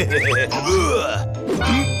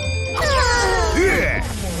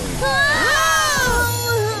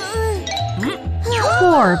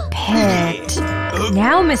 Poor Pit.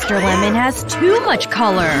 Now Mr. Lemon has too much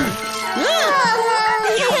color.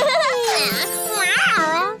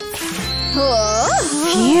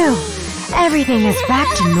 Phew. Everything is back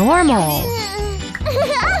to normal.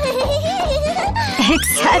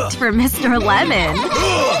 Except for Mr. Lemon.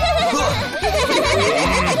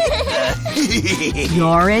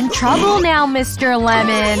 You're in trouble now, Mr.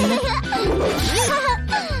 Lemon.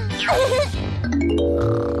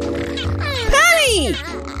 Penny!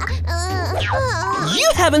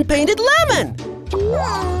 You haven't painted Lemon!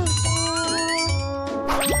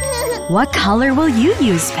 What color will you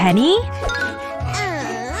use, Penny?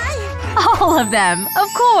 All of them,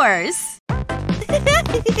 of course!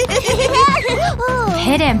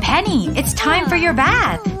 Pit and Penny, it's time for your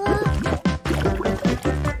bath.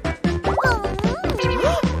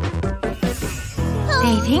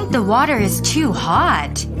 They think the water is too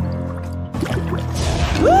hot.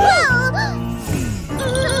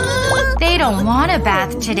 They don't want a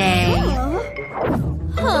bath today.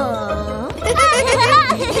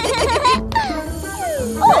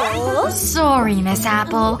 Sorry, Miss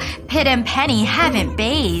Apple. Pit and Penny haven't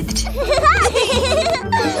bathed.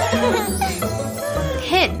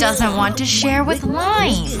 Pit doesn't want to share with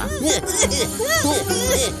Lime.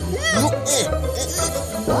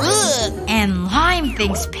 And Lime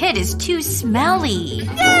thinks Pit is too smelly.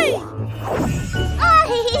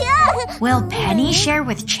 Will Penny share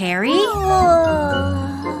with Cherry?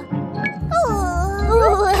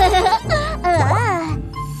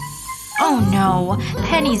 Oh no,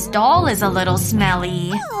 Penny's doll is a little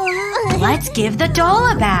smelly. Let's give the doll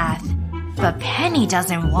a bath. But Penny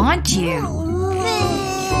doesn't want to.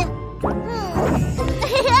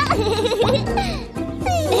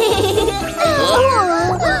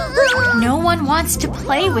 wants to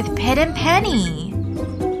play with Pit and Penny.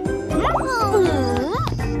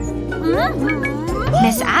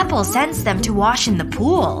 Miss Apple sends them to wash in the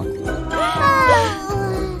pool.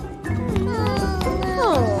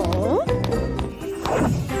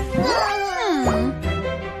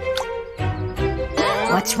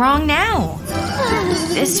 What's wrong now?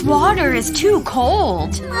 This water is too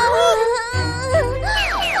cold.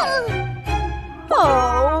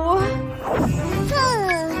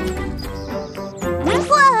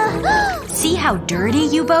 See how dirty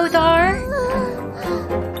you both are?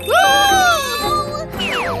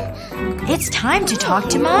 It's time to talk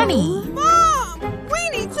to Mommy. Mom! We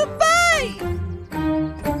need to bathe!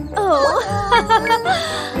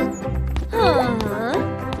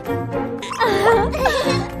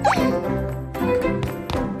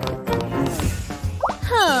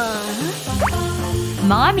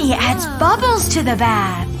 Mommy adds bubbles to the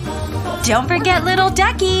bath. Don't forget little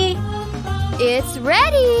ducky. It's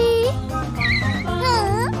ready!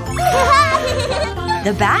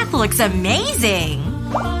 The bath looks amazing.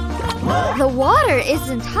 The water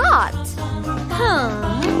isn't hot.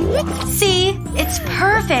 See? It's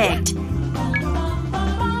perfect.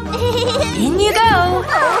 In you go.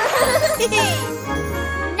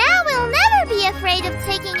 Now we'll never be afraid of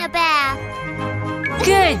taking a bath.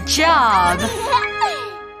 Good job.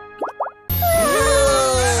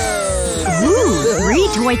 Ooh, 3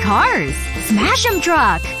 toy cars. Smash 'em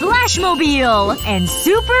Truck, Flashmobile, and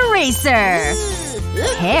Super Racer.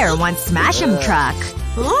 Pear wants Smash 'em Truck.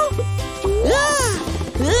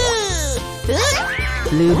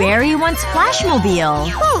 Blueberry wants Flashmobile.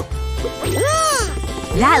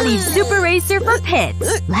 That leaves Super Racer for Pit.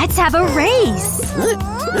 Let's have a race.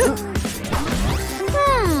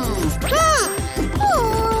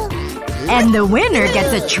 And the winner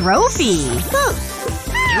gets a trophy.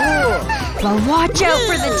 But watch out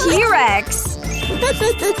for the T-Rex.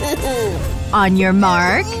 On your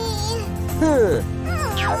mark.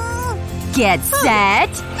 Get set.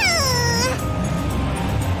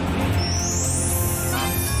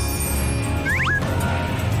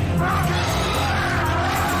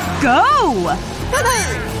 Go!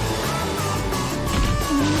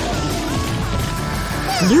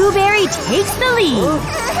 Blueberry takes the lead.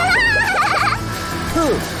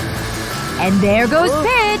 And there goes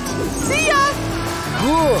Pit. See ya!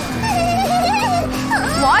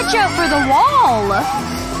 Watch out for the wall.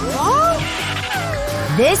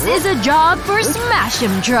 This is a job for Smash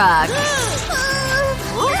 'em Truck.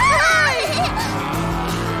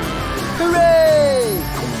 Hooray!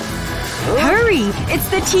 Hurry! It's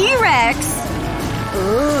the T-Rex!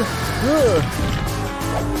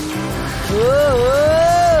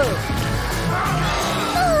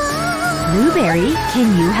 Blueberry, can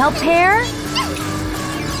you help Pear?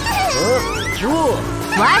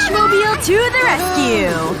 Flashmobile to the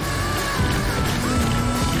rescue!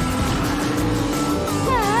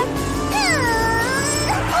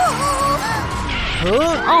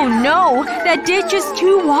 Oh no! That ditch is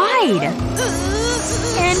too wide!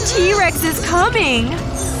 And T-Rex is coming!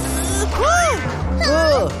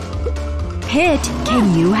 Pit,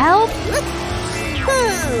 can you help?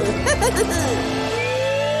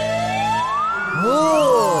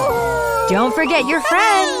 Don't forget your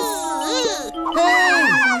friends!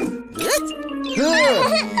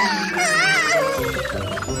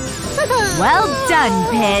 Well done,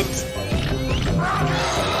 Pit!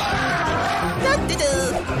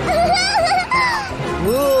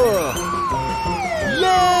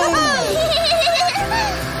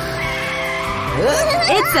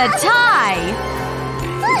 It's a tie!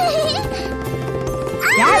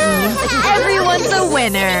 That means everyone's a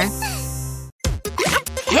winner!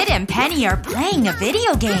 Pit and Penny are playing a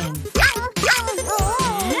video game.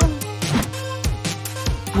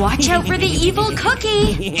 Watch out for the evil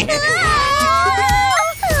cookie!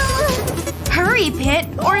 Hurry, Pit,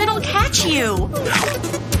 or it'll catch you!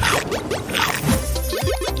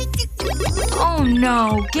 Oh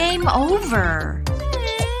no, game over.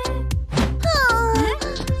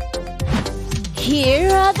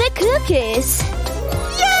 Here are the cookies.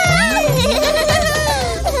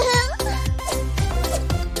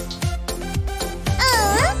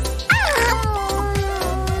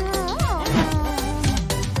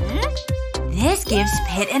 This gives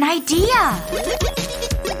Pit an idea.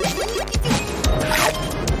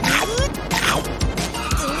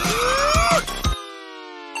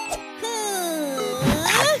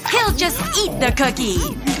 He'll just eat the cookie.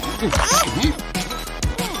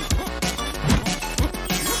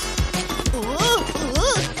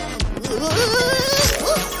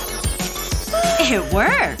 It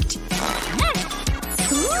worked.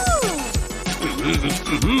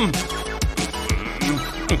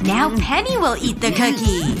 Now Penny will eat the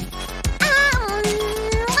cookie.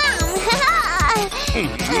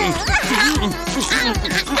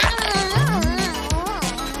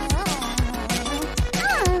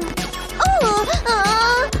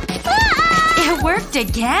 It worked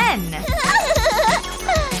again.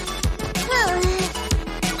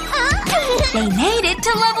 They made it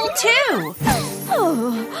to level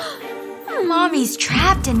 2. Mommy's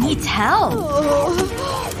trapped and needs help.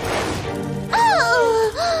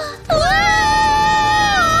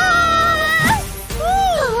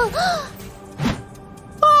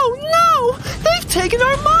 Oh no! They've taken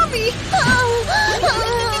our mommy!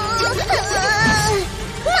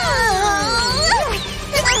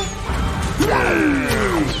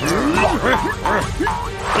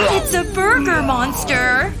 It's a burger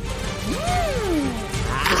monster.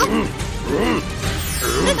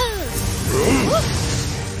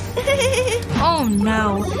 Oh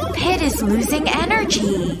no. Pit is losing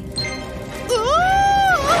energy.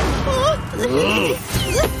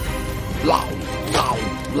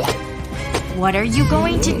 What are you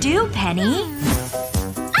going to do, Penny?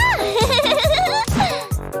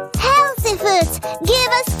 Healthy foods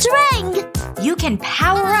give us strength. You can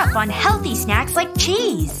power up on healthy snacks like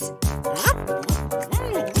cheese.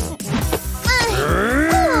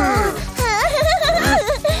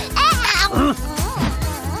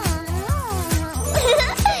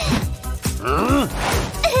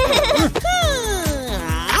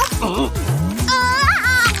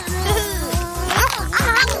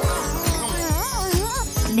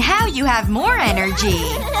 Now you have more energy.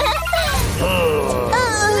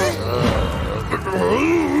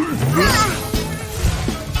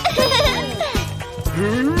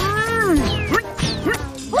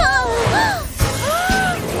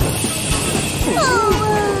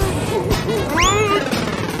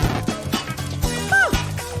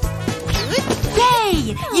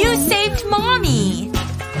 Yay! You saved Mommy!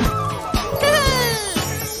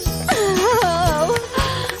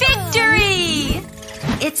 Victory!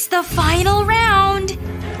 It's the final round!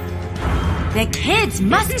 The kids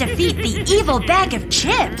must defeat the evil bag of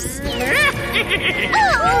chips!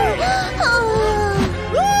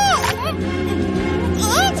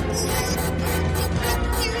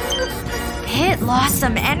 Pit lost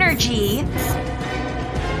some energy.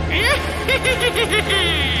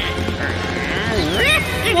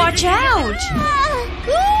 Watch out!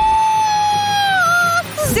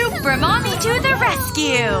 Super Mommy to the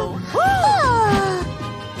rescue!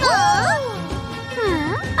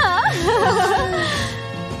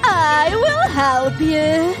 I will help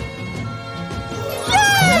you.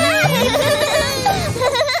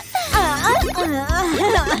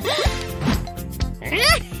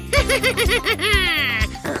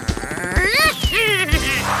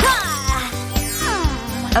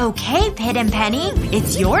 Okay, Pit and Penny,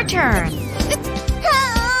 it's your turn.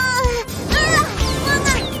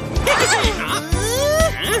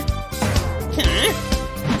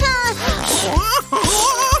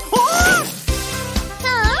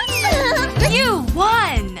 You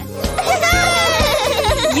won!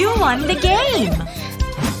 You won the game!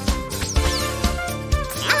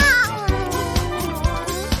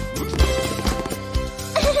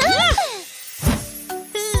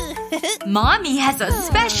 Mommy has a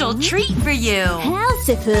special treat for you!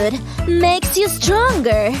 Healthy food makes you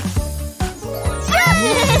stronger.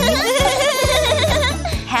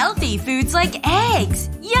 Healthy foods like eggs!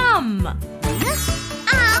 Yum!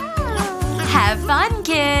 Have fun,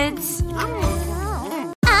 kids!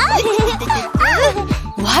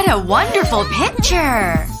 What a wonderful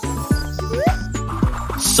picture!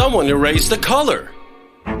 Someone erased the color.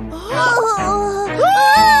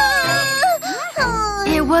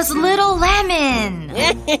 It was Little Lemon!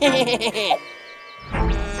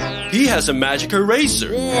 He has a magic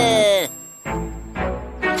eraser.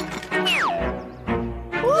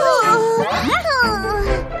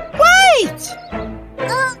 Wait!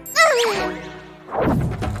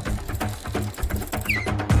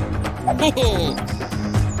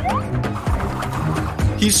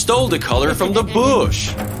 He stole the color from the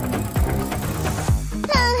bush.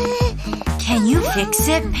 Can you fix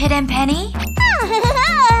it, Pit and Penny?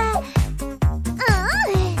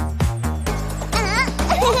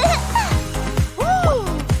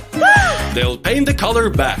 They'll paint the color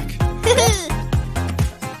back.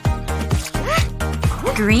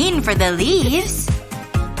 Green for the leaves.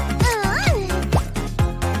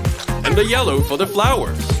 And the yellow for the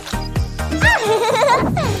flowers.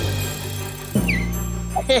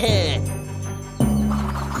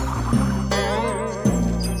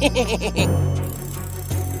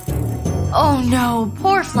 Oh no,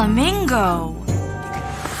 poor Flamingo.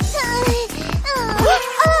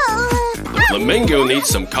 Flamingo needs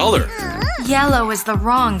some color. Yellow is the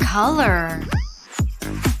wrong color.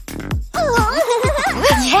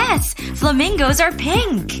 Yes! Flamingos are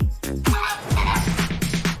pink!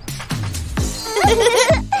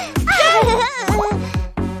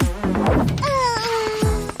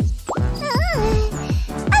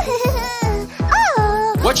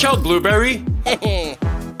 Watch out, Blueberry!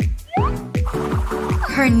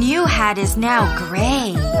 Her new hat is now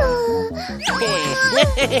gray.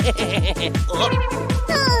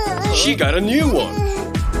 She got a new one.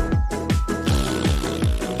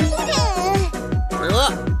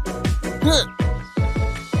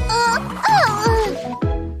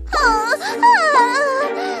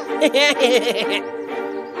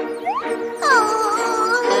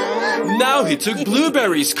 Now he took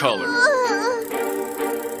Blueberry's color.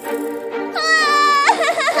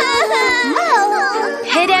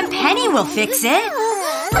 Pit and Penny will fix it.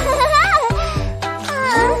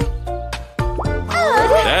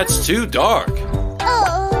 That's too dark.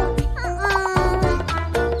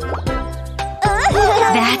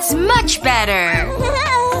 That's much better.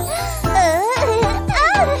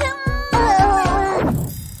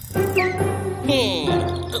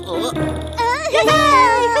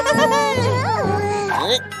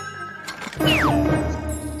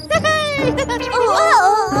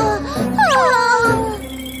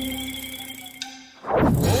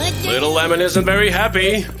 Little Lemon isn't very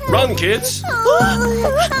happy. Run, kids.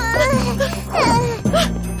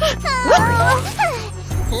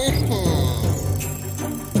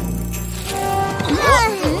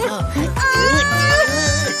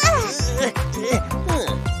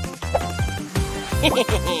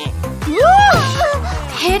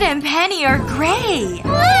 Pit and Penny are gray.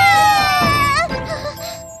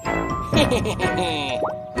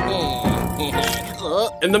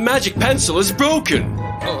 And the magic pencil is broken.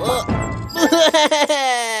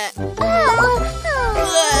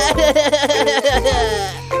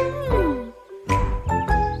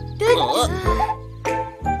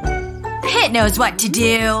 Pit knows what to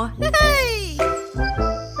do.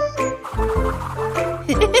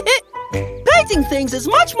 Painting things is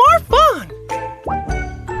much more fun.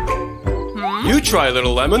 You try,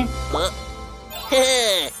 Little Lemon.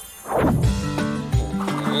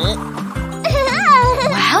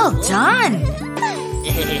 Well done.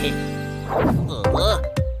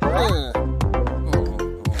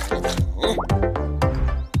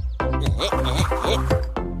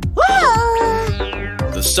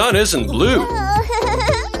 The sun isn't blue.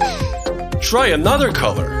 Try another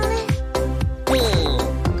color.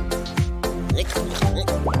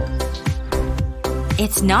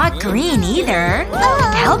 It's not green either.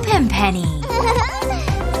 Help him, Penny.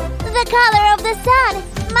 The color of the sun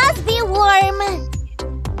must be warm.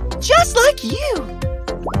 Just like you.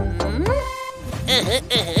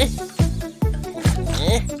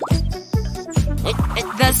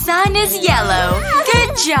 The sun is yellow.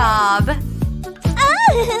 Good job.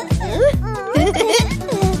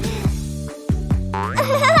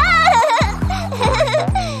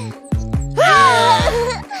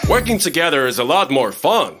 Working together is a lot more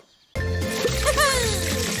fun.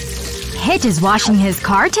 Pit is washing his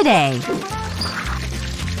car today.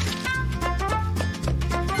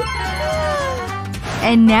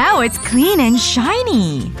 And now it's clean and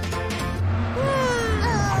shiny.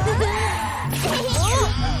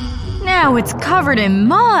 Now it's covered in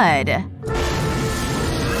mud.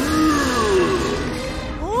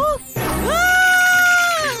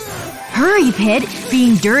 Hurry, Pit!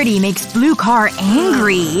 Being dirty makes Blue Car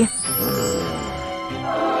angry.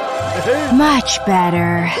 Much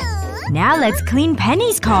better. Now let's clean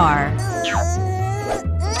Penny's car.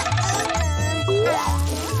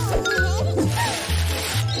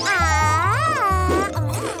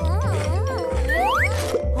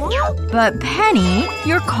 But Penny,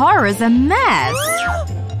 your car is a mess.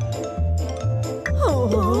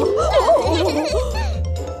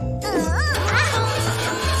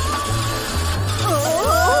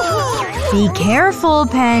 Be careful,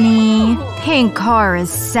 Penny. Pink car is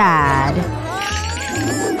sad.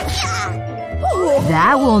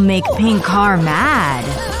 That will make Pink car mad.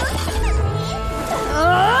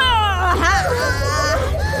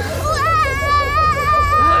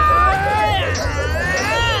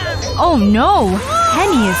 Oh no!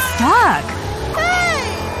 Penny is stuck.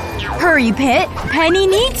 Hurry, Pit. Penny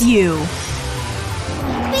needs you.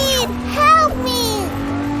 Pete, help me!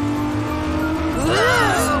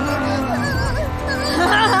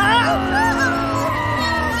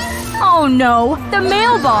 Oh no! The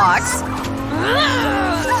mailbox!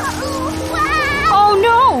 Oh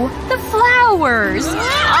no! The flowers!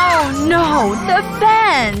 Oh no! The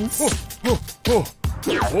fence!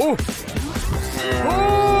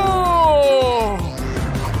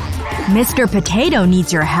 Mr. Potato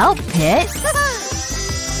needs your help, Pit.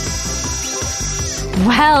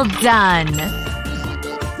 Well done.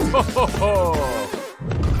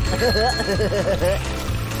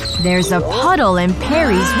 There's a puddle in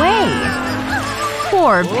Perry's way.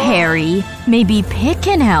 Poor Perry. Maybe Pit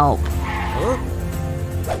can help.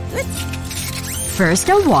 First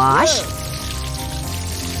a wash.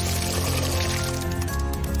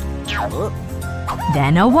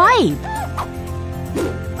 Then a wipe.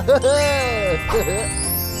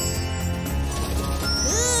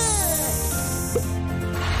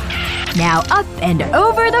 Now up and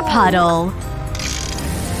over the puddle.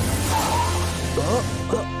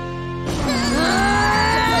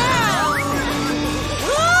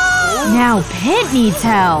 Now Pit needs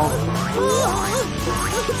help.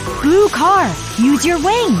 Blue car, use your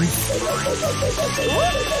wings.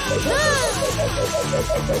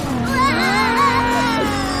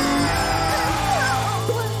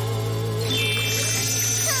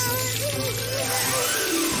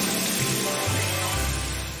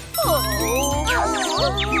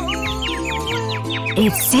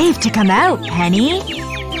 It's safe to come out, Penny.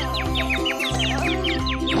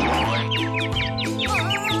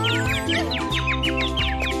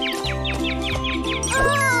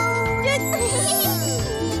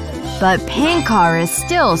 But Pink Car is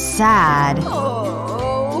still sad.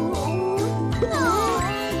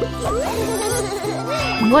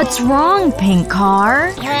 What's wrong, Pink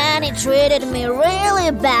Car? Penny treated me really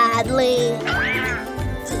badly.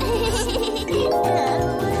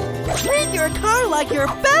 Treat your car like your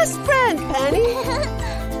best friend, Penny.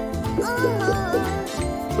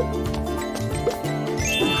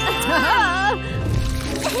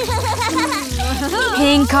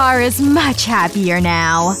 Pink Car is much happier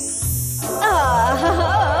now.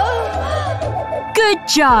 Good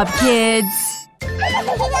job, kids!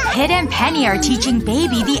 Pit and Penny are teaching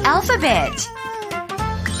Baby the alphabet.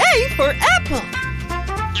 A for apple.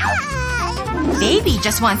 Baby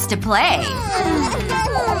just wants to play.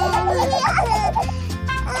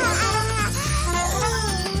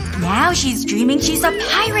 Now she's dreaming she's a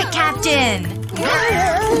pirate captain.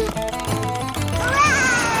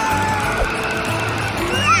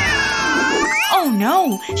 Oh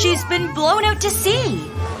no! She's been blown out to sea!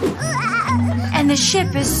 And the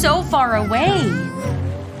ship is so far away.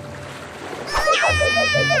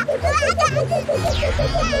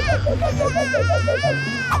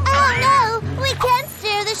 Oh no! We can't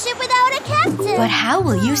steer the ship without a captain! But how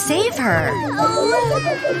will you save her?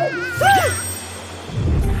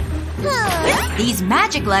 These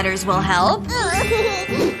magic letters will help.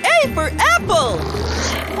 A for apple.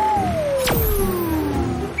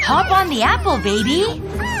 Hop on the apple, baby.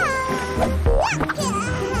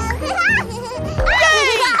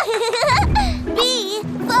 B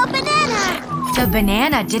for banana. The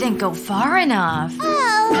banana didn't go far enough.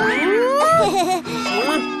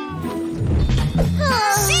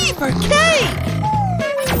 C for cake.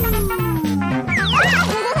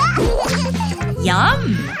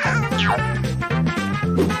 Yum!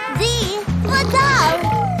 D for dog.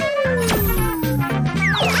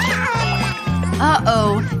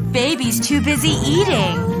 Uh-oh. Baby's too busy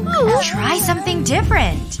eating. Try something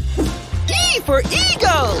different. E for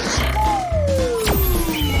eagle.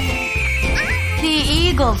 The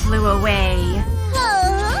eagle flew away.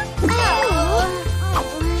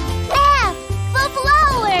 F for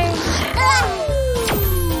flower.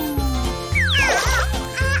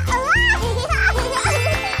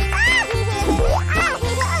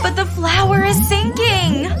 But the flower is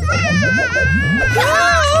sinking.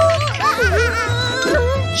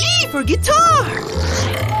 G for guitar.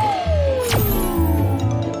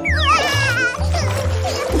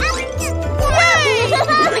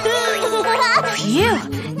 Phew!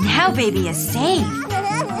 Now Baby is safe.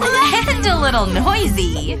 And a little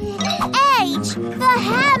noisy. H for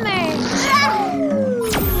hammer.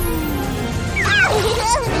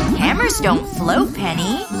 Hammers don't float,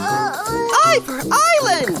 Penny. I for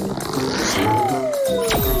island.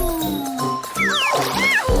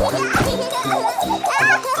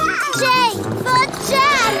 J for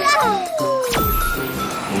jack.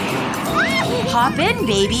 Hop in,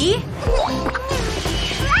 baby.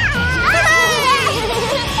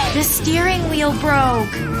 The steering wheel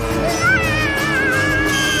broke.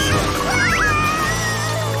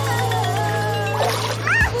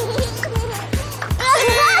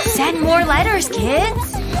 Send more letters,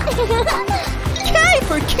 kids. K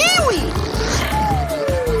for kiwi.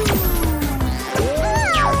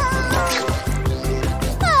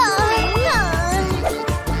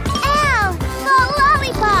 L for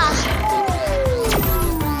lollipop.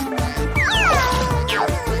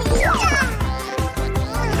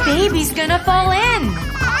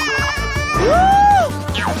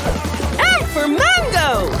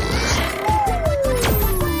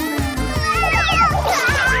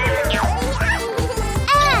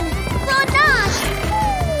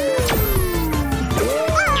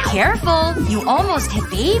 You almost hit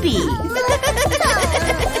baby.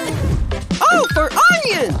 Oh, for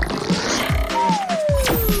onion!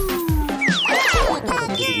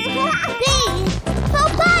 B for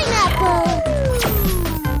pineapple.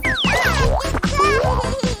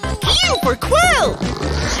 Q for quill!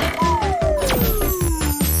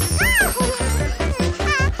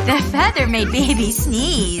 The feather made baby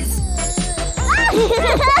sneeze.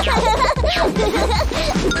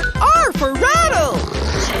 R for rattle!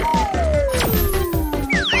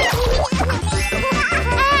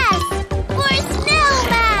 S for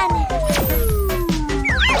snowman.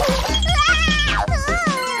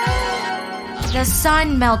 The sun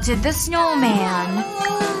melted the snowman.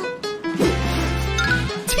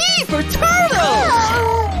 T for turtle!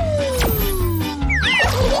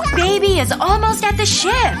 Baby is almost at the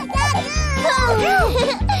ship. U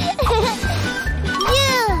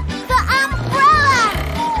for umbrella.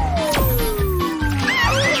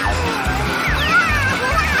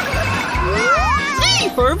 V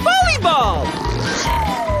for volleyball!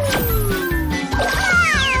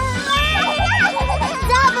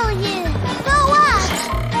 W for watch.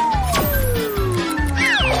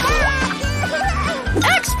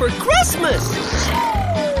 X for Christmas!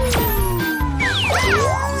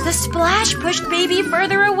 The splash pushed baby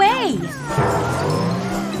further away.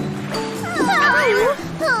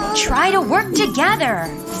 Try to work together.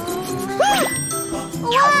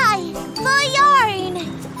 Y for yarn.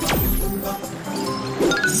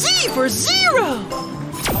 Z for zero!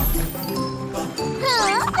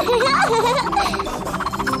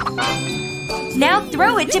 Now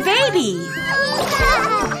throw it to baby.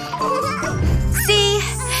 See?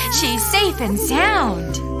 She's safe and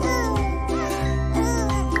sound.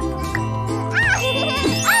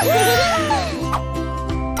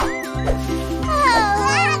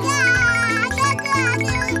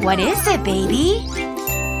 What is it, baby?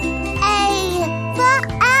 A for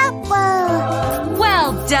apple.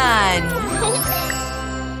 Well done!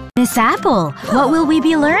 Miss Apple, what will we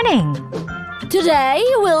be learning? Today,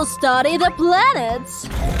 we'll study the planets.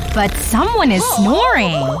 But someone is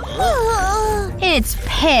snoring. It's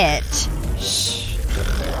Pit.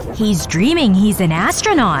 He's dreaming he's an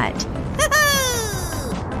astronaut.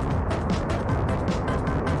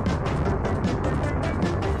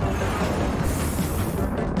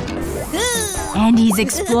 And he's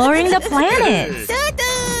exploring the planets.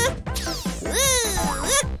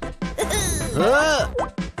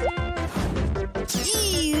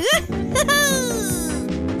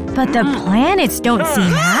 But the planets don't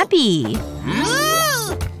seem happy.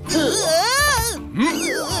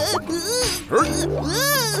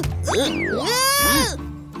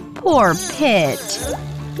 Poor Pit.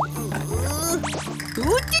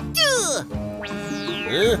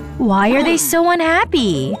 Why are they so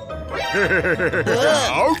unhappy?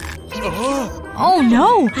 Oh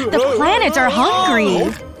no! The planets are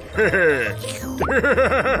hungry!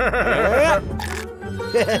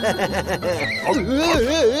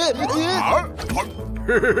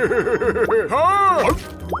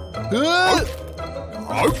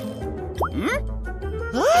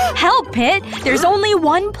 Help, Pit! There's only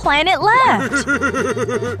one planet left!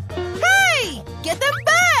 Hey! Get them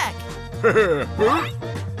back!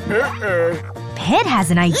 Pit has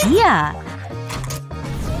an idea.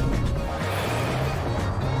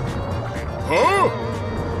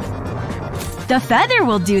 The feather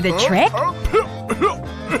will do the trick.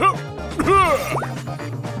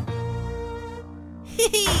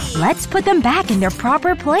 Let's put them back in their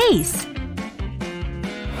proper place.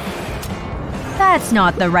 That's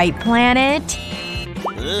not the right planet.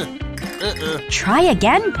 Try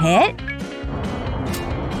again, Pit.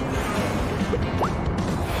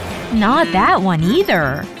 Not that one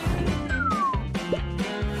either.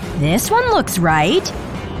 This one looks right.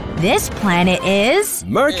 This planet is…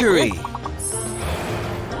 Mercury.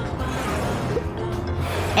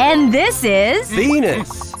 And this is…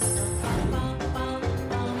 Venus.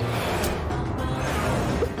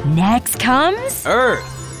 Next comes… Earth.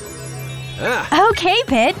 Ah, Okay,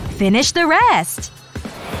 Pit. Finish the rest.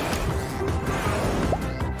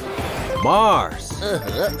 Mars.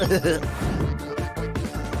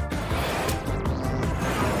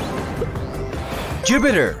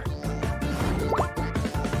 Jupiter.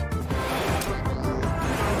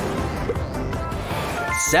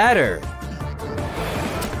 Saturn.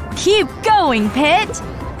 Keep going, Pit.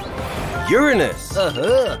 Uranus.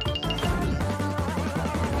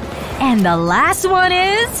 And the last one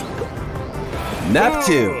is…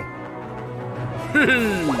 Neptune.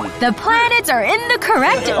 The planets are in the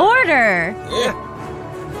correct order.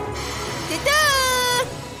 Ta-da!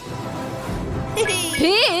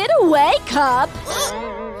 Pete, wake up!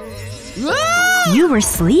 You were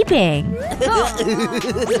sleeping.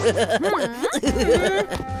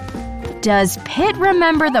 Does Pit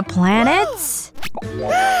remember the planets?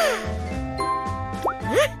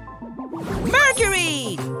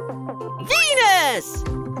 Mercury! Venus!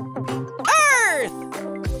 Earth!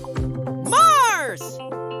 Mars!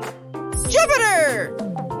 Jupiter!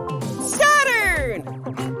 Saturn!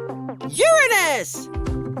 Uranus!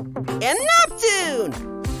 And Neptune!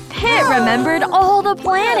 Pit remembered all the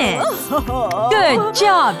planets. Good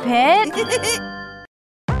job, Pit.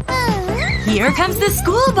 Here comes the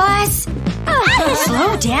school bus.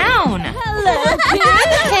 Slow down. Hello,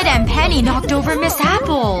 Pit and Penny knocked over Miss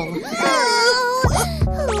Apple.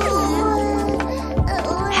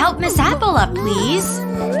 Help Miss Apple up, please.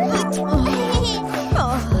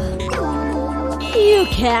 You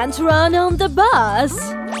can't run on the bus.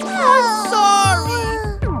 Sorry!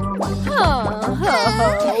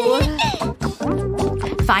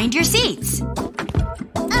 Find your seats.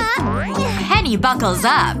 Penny buckles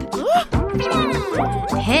up.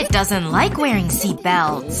 Pit doesn't like wearing seat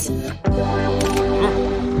belts.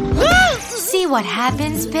 See what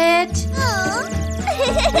happens, Pit?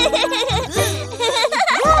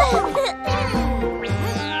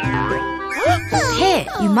 Pit,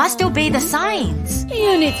 you must obey the signs.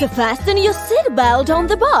 You need to fasten your seatbelt on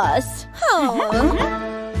the bus.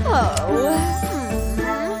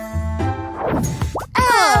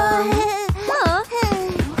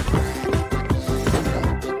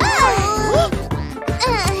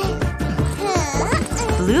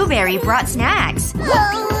 Blueberry brought snacks.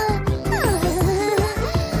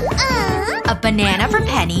 A banana for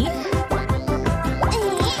Penny.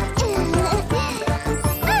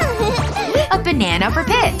 A banana for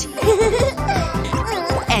Pit.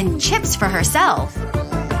 And chips for herself.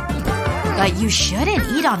 But you shouldn't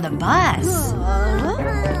eat on the bus.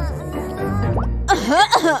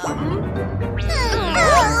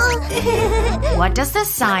 What does the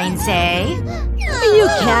sign say? You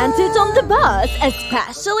can't eat on the bus,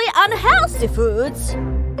 especially unhealthy foods.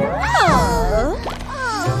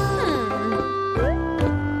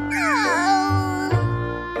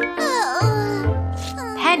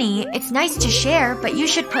 Penny, it's nice to share, but you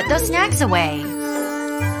should put those snacks away.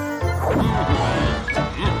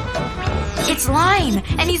 It's Lime,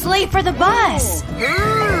 and he's late for the bus.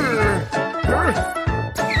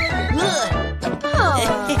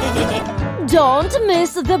 Don't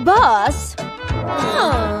miss the bus.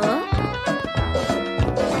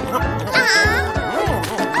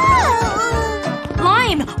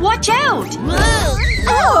 Lime, watch out!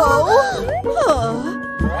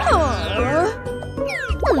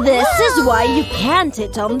 This is why you can't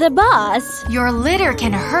eat on the bus. Your litter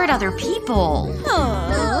can hurt other people.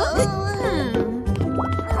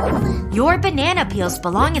 Your banana peels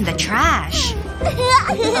belong in the trash.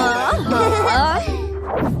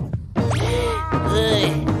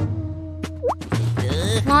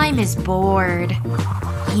 Lime is bored.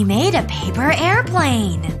 He made a paper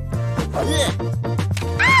airplane.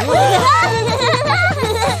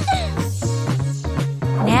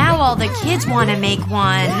 Now all the kids want to make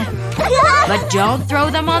one. But don't throw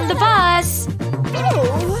them on the bus.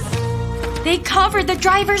 They covered the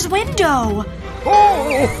driver's window.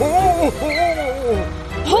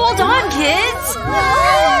 Hold on, kids!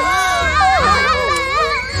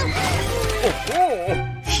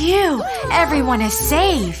 Phew, everyone is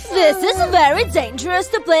safe. This is very dangerous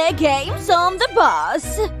to play games on the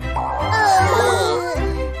bus.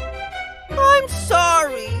 I'm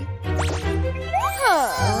sorry.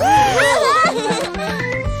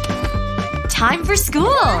 Time for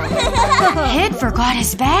school. Pit forgot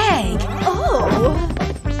his bag.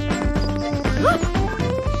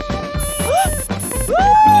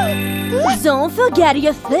 Don't forget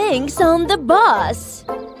your things on the bus.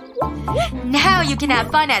 Now you can have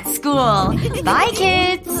fun at school. Bye,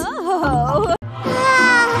 kids.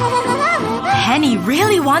 Penny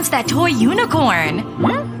really wants that toy unicorn.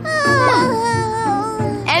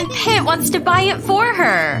 And Pit wants to buy it for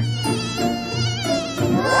her.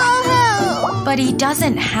 But he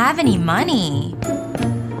doesn't have any money.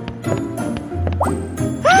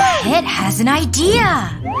 Pit has an idea.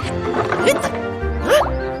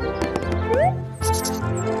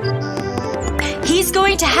 He's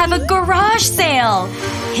going to have a garage sale.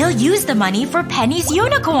 He'll use the money for Penny's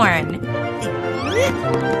unicorn.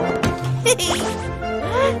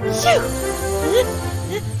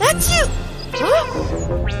 Achoo!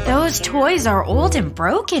 Those toys are old and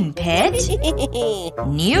broken, Pit.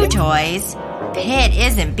 New toys? Pit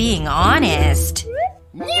isn't being honest.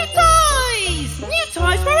 New toys! New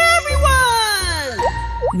toys for everyone!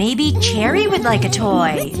 Maybe Cherry would like a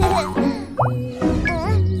toy.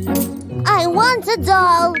 want a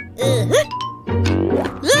doll.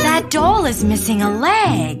 That doll is missing a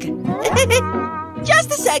leg.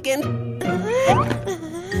 Just a second.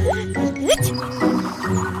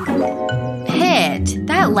 Pit,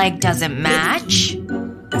 that leg doesn't match.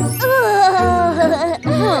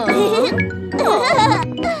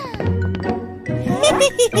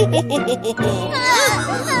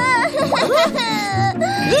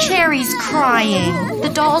 Cherry's crying. The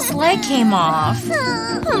doll's leg came off.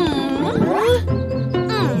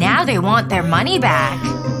 Now they want their money back.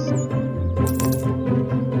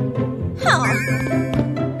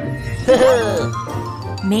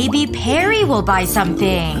 Maybe Perry will buy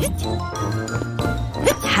something.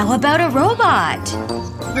 How about a robot?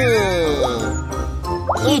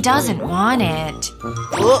 He doesn't want it.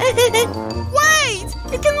 Wait!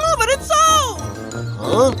 It can move on its own!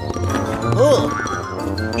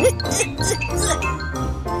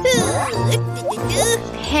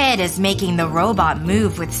 Pit is making the robot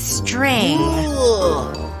move with string.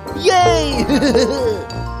 Yay!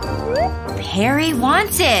 Perry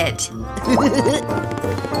wants it.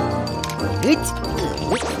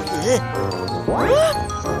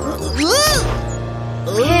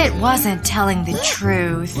 Pit wasn't telling the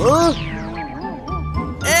truth.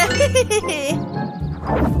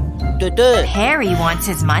 Perry wants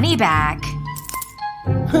his money back.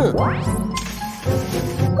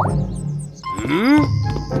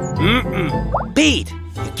 Pete,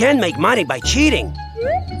 you can make money by cheating.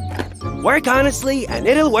 Work honestly and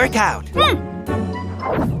it'll work out.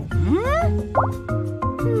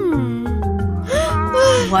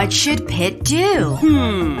 What should Pit do?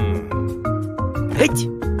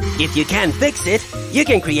 If you can fix it, you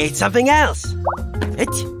can create something else.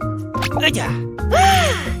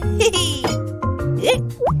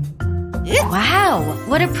 Wow,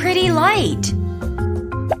 what a pretty light.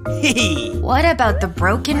 What about the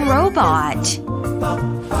broken robot?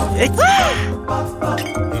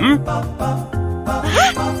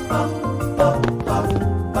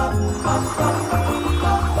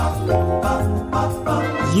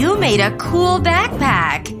 You made a cool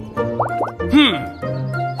backpack.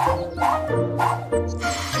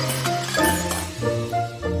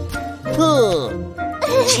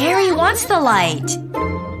 Cherry wants the light.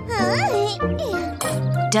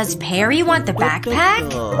 Does Perry want the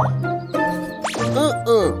backpack?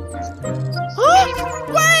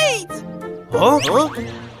 Wait!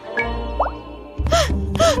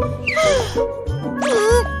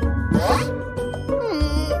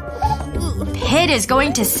 Pit is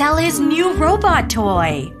going to sell his new robot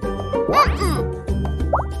toy.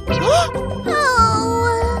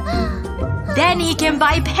 Then he can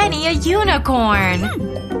buy Penny a unicorn.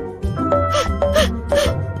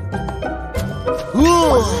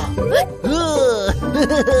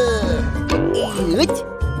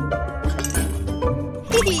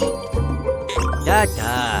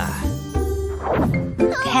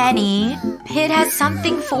 Penny, Pit has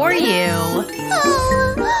something for you.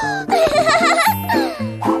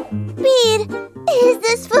 Pete, is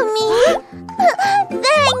this for me?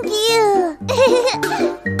 Thank you.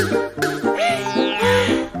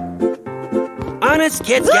 Honest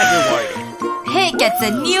kids get rewarded. Pit gets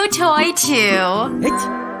a new toy, too.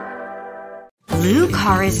 Blue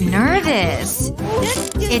Car is nervous.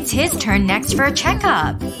 It's his turn next for a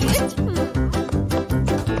checkup.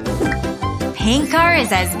 Pink Car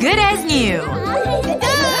is as good as new.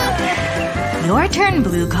 Your turn,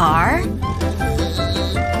 Blue Car.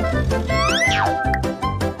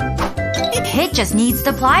 Pit just needs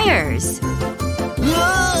the pliers.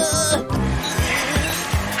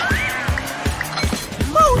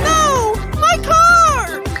 Oh no! My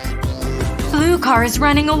car! Blue Car is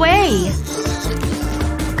running away.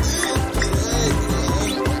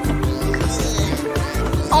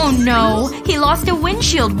 Oh no! He lost a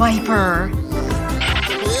windshield wiper.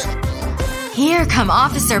 Here come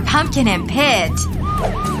Officer Pumpkin and Pit.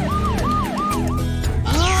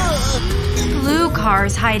 Blue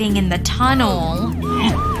Car's hiding in the tunnel.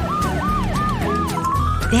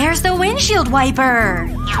 There's the windshield wiper.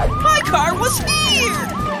 My car was here!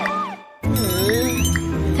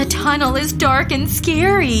 The tunnel is dark and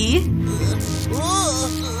scary.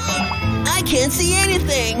 I can't see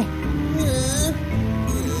anything.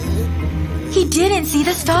 He didn't see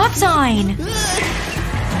the stop sign.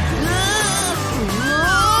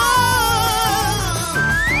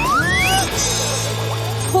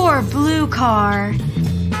 Poor Blue Car.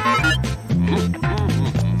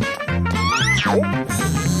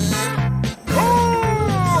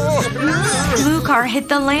 Blue Car hit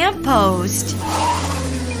the lamppost.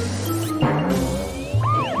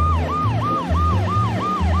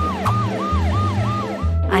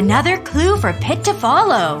 Another clue for Pit to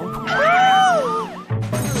follow.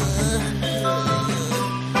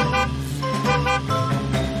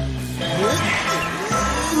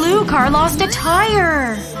 Blue car lost a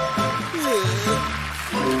tire.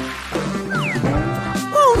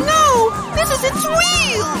 Oh no! This is its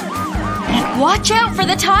wheel! Watch out for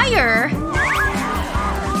the tire.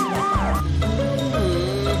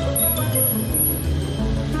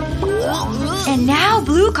 And now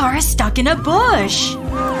blue car is stuck in a bush.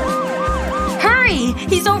 Hurry!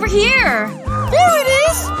 He's over here! There it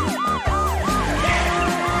is!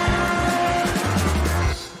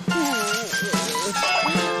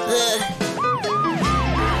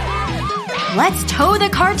 Let's tow the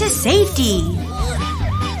car to safety.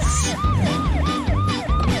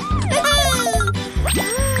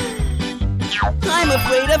 I'm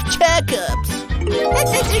afraid of checkups.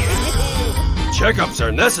 Checkups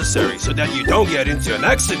are necessary so that you don't get into an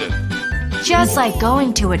accident. Just like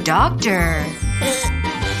going to a doctor.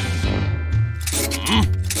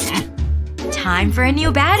 Time for a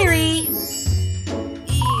new battery.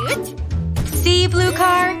 See, blue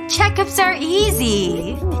car? Checkups are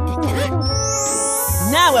easy.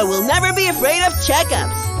 Now I will never be afraid of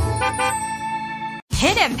checkups.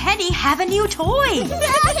 Pit and Penny have a new toy.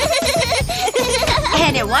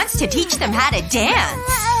 And it wants to teach them how to dance.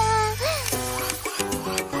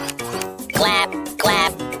 Clap,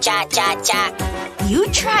 clap, cha-cha-cha. You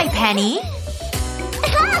try, Penny.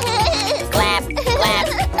 Clap, clap,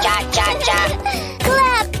 cha-cha-cha.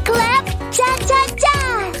 Clap, clap,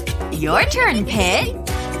 cha-cha-cha. Your turn, Pit.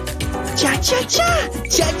 Cha-cha-cha!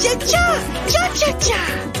 Cha-cha-cha! Cha-cha-cha!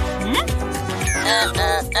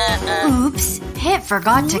 Oops. Pit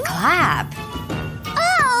forgot to clap.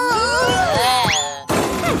 Oh!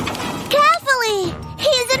 Carefully!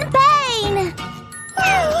 He's in pain!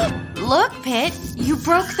 Look, Pit. You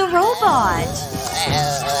broke the robot.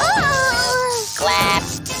 Oh! Clap,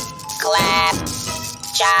 clap,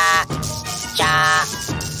 cha, cha,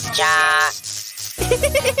 cha.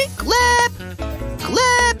 Clap!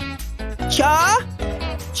 Clap! Cha!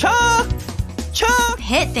 Cha! Cha!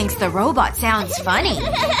 Pit thinks the robot sounds funny.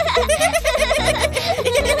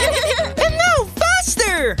 And now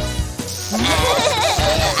faster!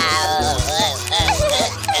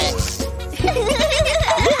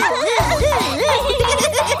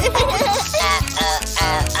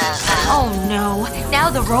 Oh no. Now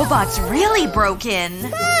the robot's really broken.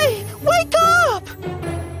 Hey! Wake up!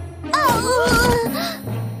 Oh!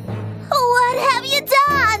 What have you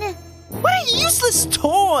done? What a useless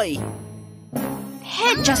toy!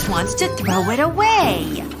 Pit just wants to throw it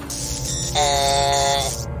away. What's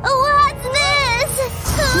this?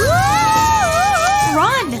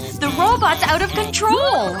 Run! The robot's out of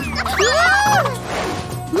control.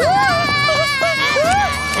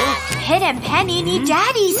 Pit and Penny need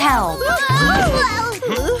Daddy's help.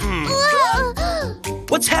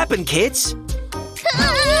 What's happened, kids?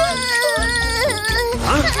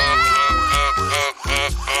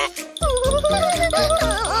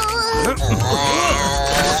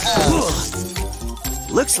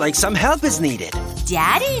 Looks like some help is needed.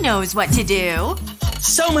 Daddy knows what to do.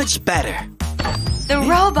 So much better. The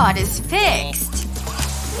robot is fixed.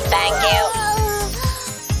 Thank you.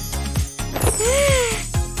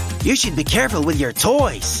 You should be careful with your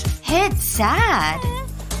toys. Pit's sad.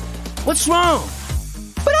 What's wrong?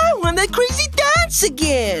 But I want that crazy dance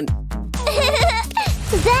again!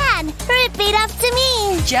 Then, repeat after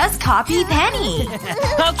me. Just copy Penny.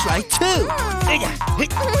 I'll try too!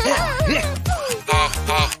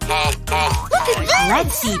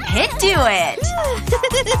 Let's see Pit do it.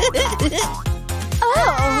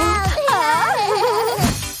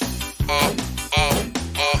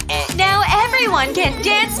 Now everyone can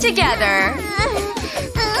dance together.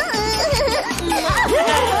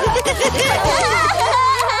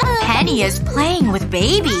 Penny is playing with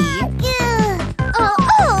Baby.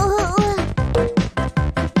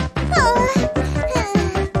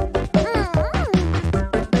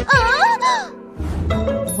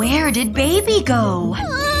 Where did Baby go?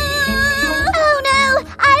 Oh no!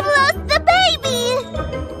 I've lost the baby!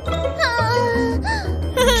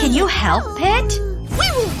 Can you help, Pit?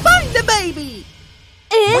 We will find the baby!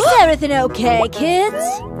 Is everything okay, kids?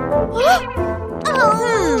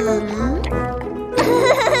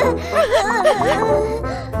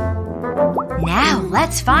 Now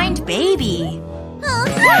let's find Baby.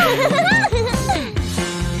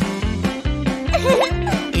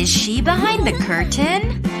 Is she behind the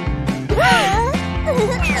curtain?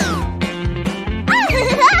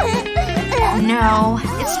 No,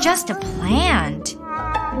 it's just a plant.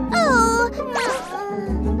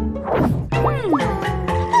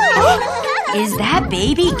 Is that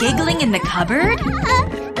baby giggling in the cupboard?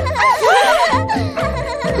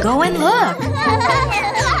 Go and look.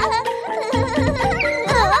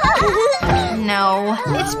 No,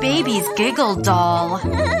 it's baby's giggle doll.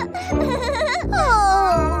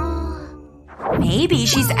 Maybe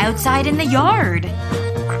she's outside in the yard.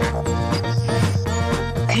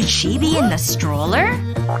 Could she be in the stroller?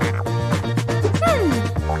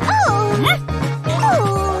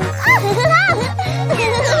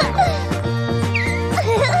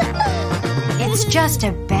 It's just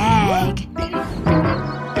a bag.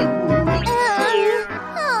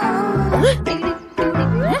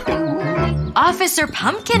 Officer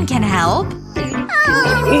Pumpkin can help. We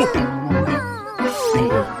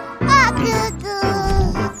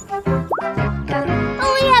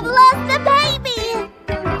have lost the baby.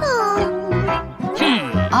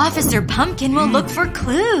 Officer Pumpkin will look for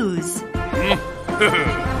clues.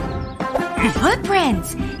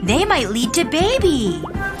 Footprints. They might lead to baby.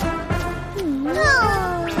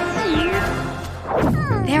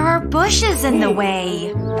 There are bushes in the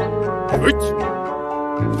way.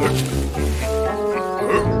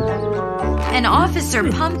 And Officer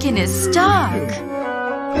Pumpkin is stuck.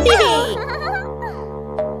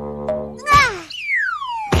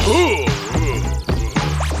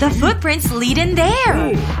 The footprints lead in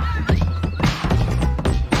there.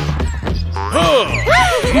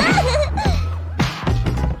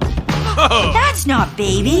 That's not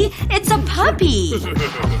baby. It's a puppy.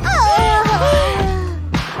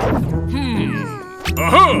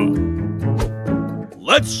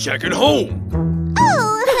 Let's check at home.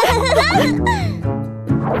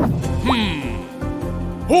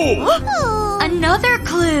 Another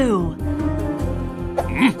clue.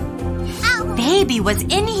 Baby was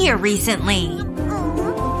in here recently.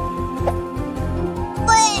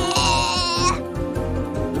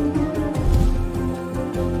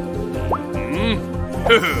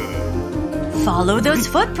 Follow those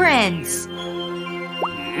footprints.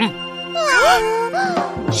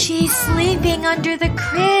 She's sleeping under the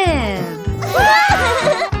crib.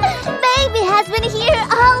 Baby has been here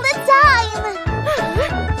all the time.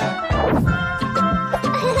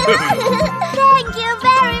 Thank you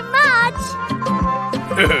very much.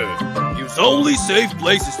 Use only safe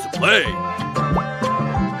places to play.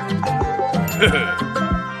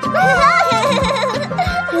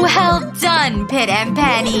 Well done, Pit and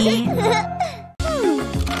Penny.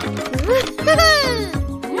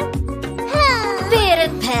 Pit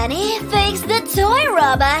and Penny fix the toy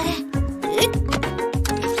robot.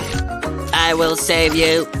 I will save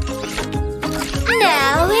you.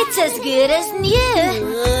 Now it's as good as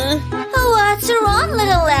new. What's wrong,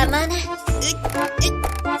 little lemon?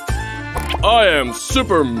 I am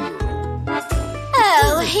Super Moo.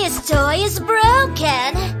 Oh, his toy is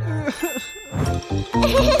broken.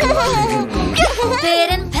 Pit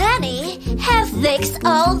and Penny have fixed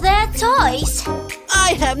all their toys.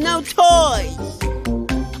 I have no toys.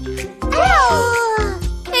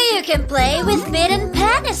 You can play with Pit and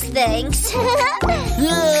Penny's things.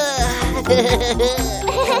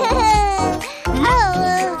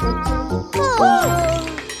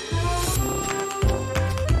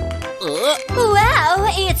 Wow,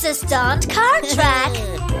 it's a stunt car track.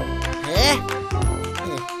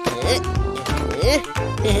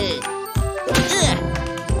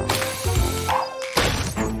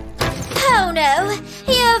 Oh no,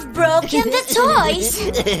 you've broken the toys.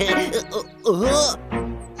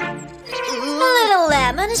 Little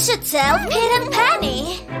Lemon should tell Pit and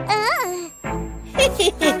Penny.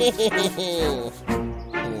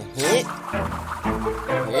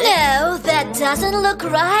 No, that doesn't look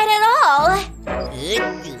right at all.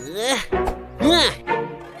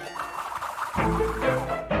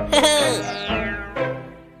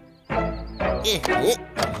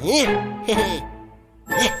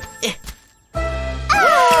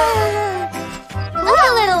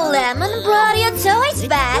 Little Lemon brought your toys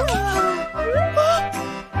back.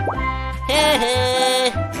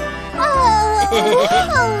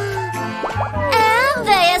 And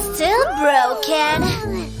they are still broken.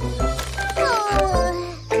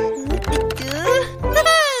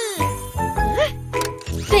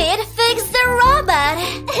 Pit fixed the robot.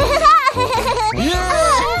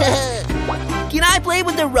 Can I play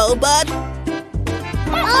with the robot?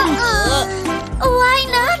 Why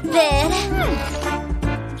not, Pit?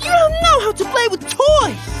 You don't know how to play with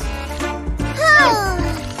toys.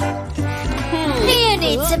 You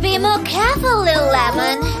need to be more careful, little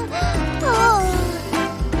Lemon.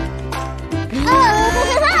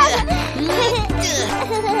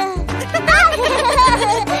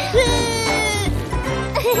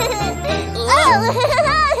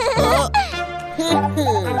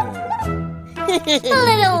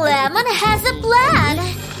 Little Lemon has a plan.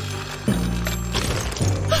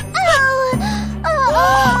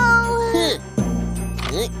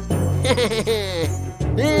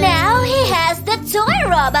 Now he has the toy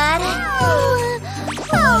robot.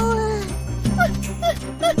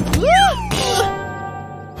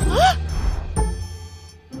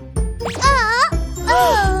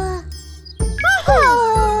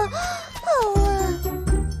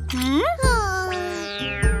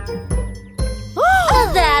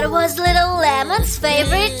 That was Little Lemon's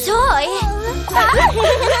favorite toy.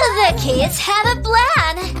 The kids have a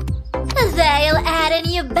plan. They'll add a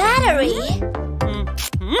new battery.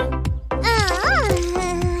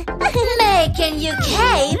 Make a new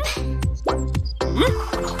cape.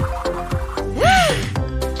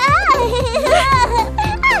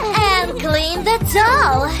 And clean the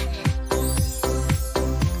doll.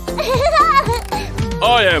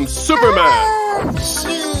 I am Superman.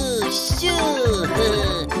 Shoo, shoo.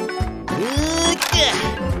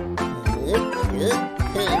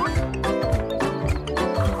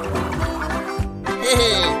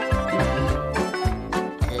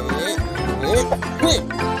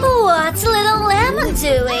 What's Little Lemon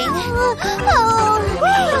doing?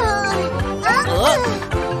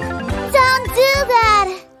 Don't do that!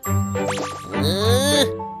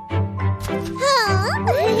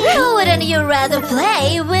 Wouldn't you rather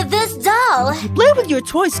play with this doll? Play with your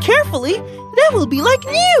toys carefully. They will be like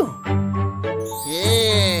new.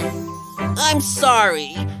 I'm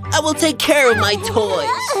sorry. I will take care of my toys.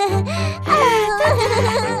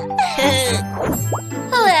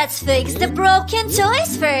 Let's fix the broken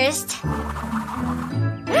toys first.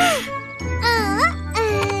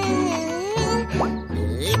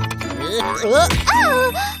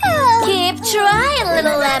 Keep trying,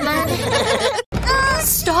 Little Lemon.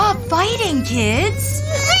 Stop fighting, kids!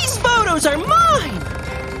 These photos are mine.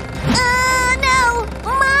 No!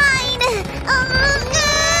 Mine!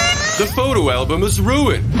 The photo album is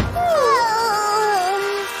ruined.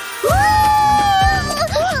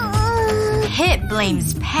 Pit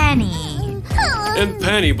blames Penny. And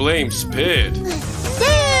Penny blames Pit.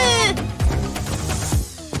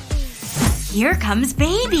 Here comes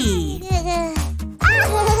Baby.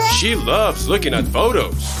 She loves looking at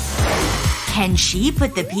photos. Can she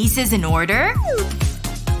put the pieces in order?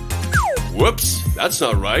 Whoops, that's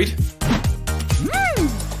not right.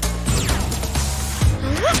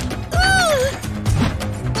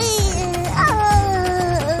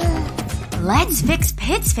 Let's fix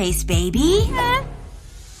Pit's face, Baby.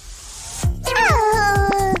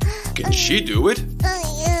 Can she do it?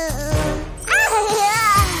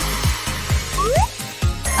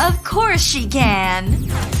 Of course she can.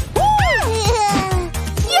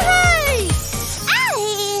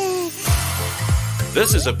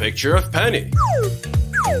 This is a picture of Penny.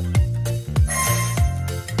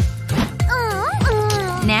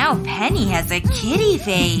 Now Penny has a kitty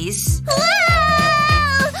face.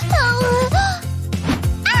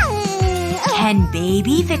 Can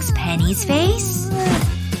Baby fix Penny's face?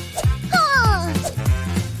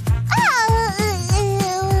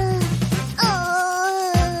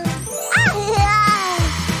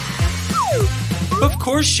 Of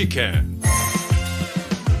course she can.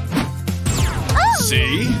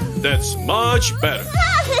 See? That's much better.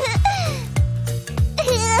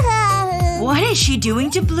 What is she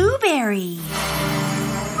doing to Blueberry?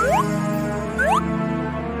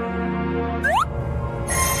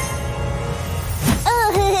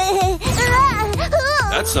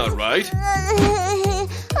 That's not right.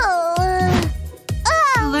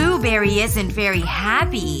 Blueberry isn't very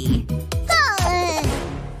happy.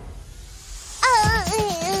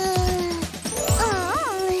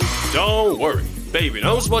 Don't worry. Baby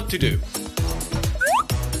knows what to do.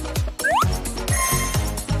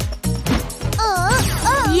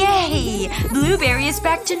 Yay! Blueberry is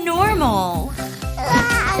back to normal.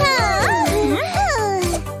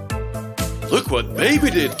 Look what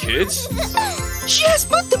Baby did, kids. She has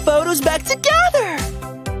put the photos back together.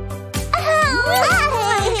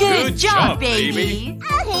 Good job, Baby.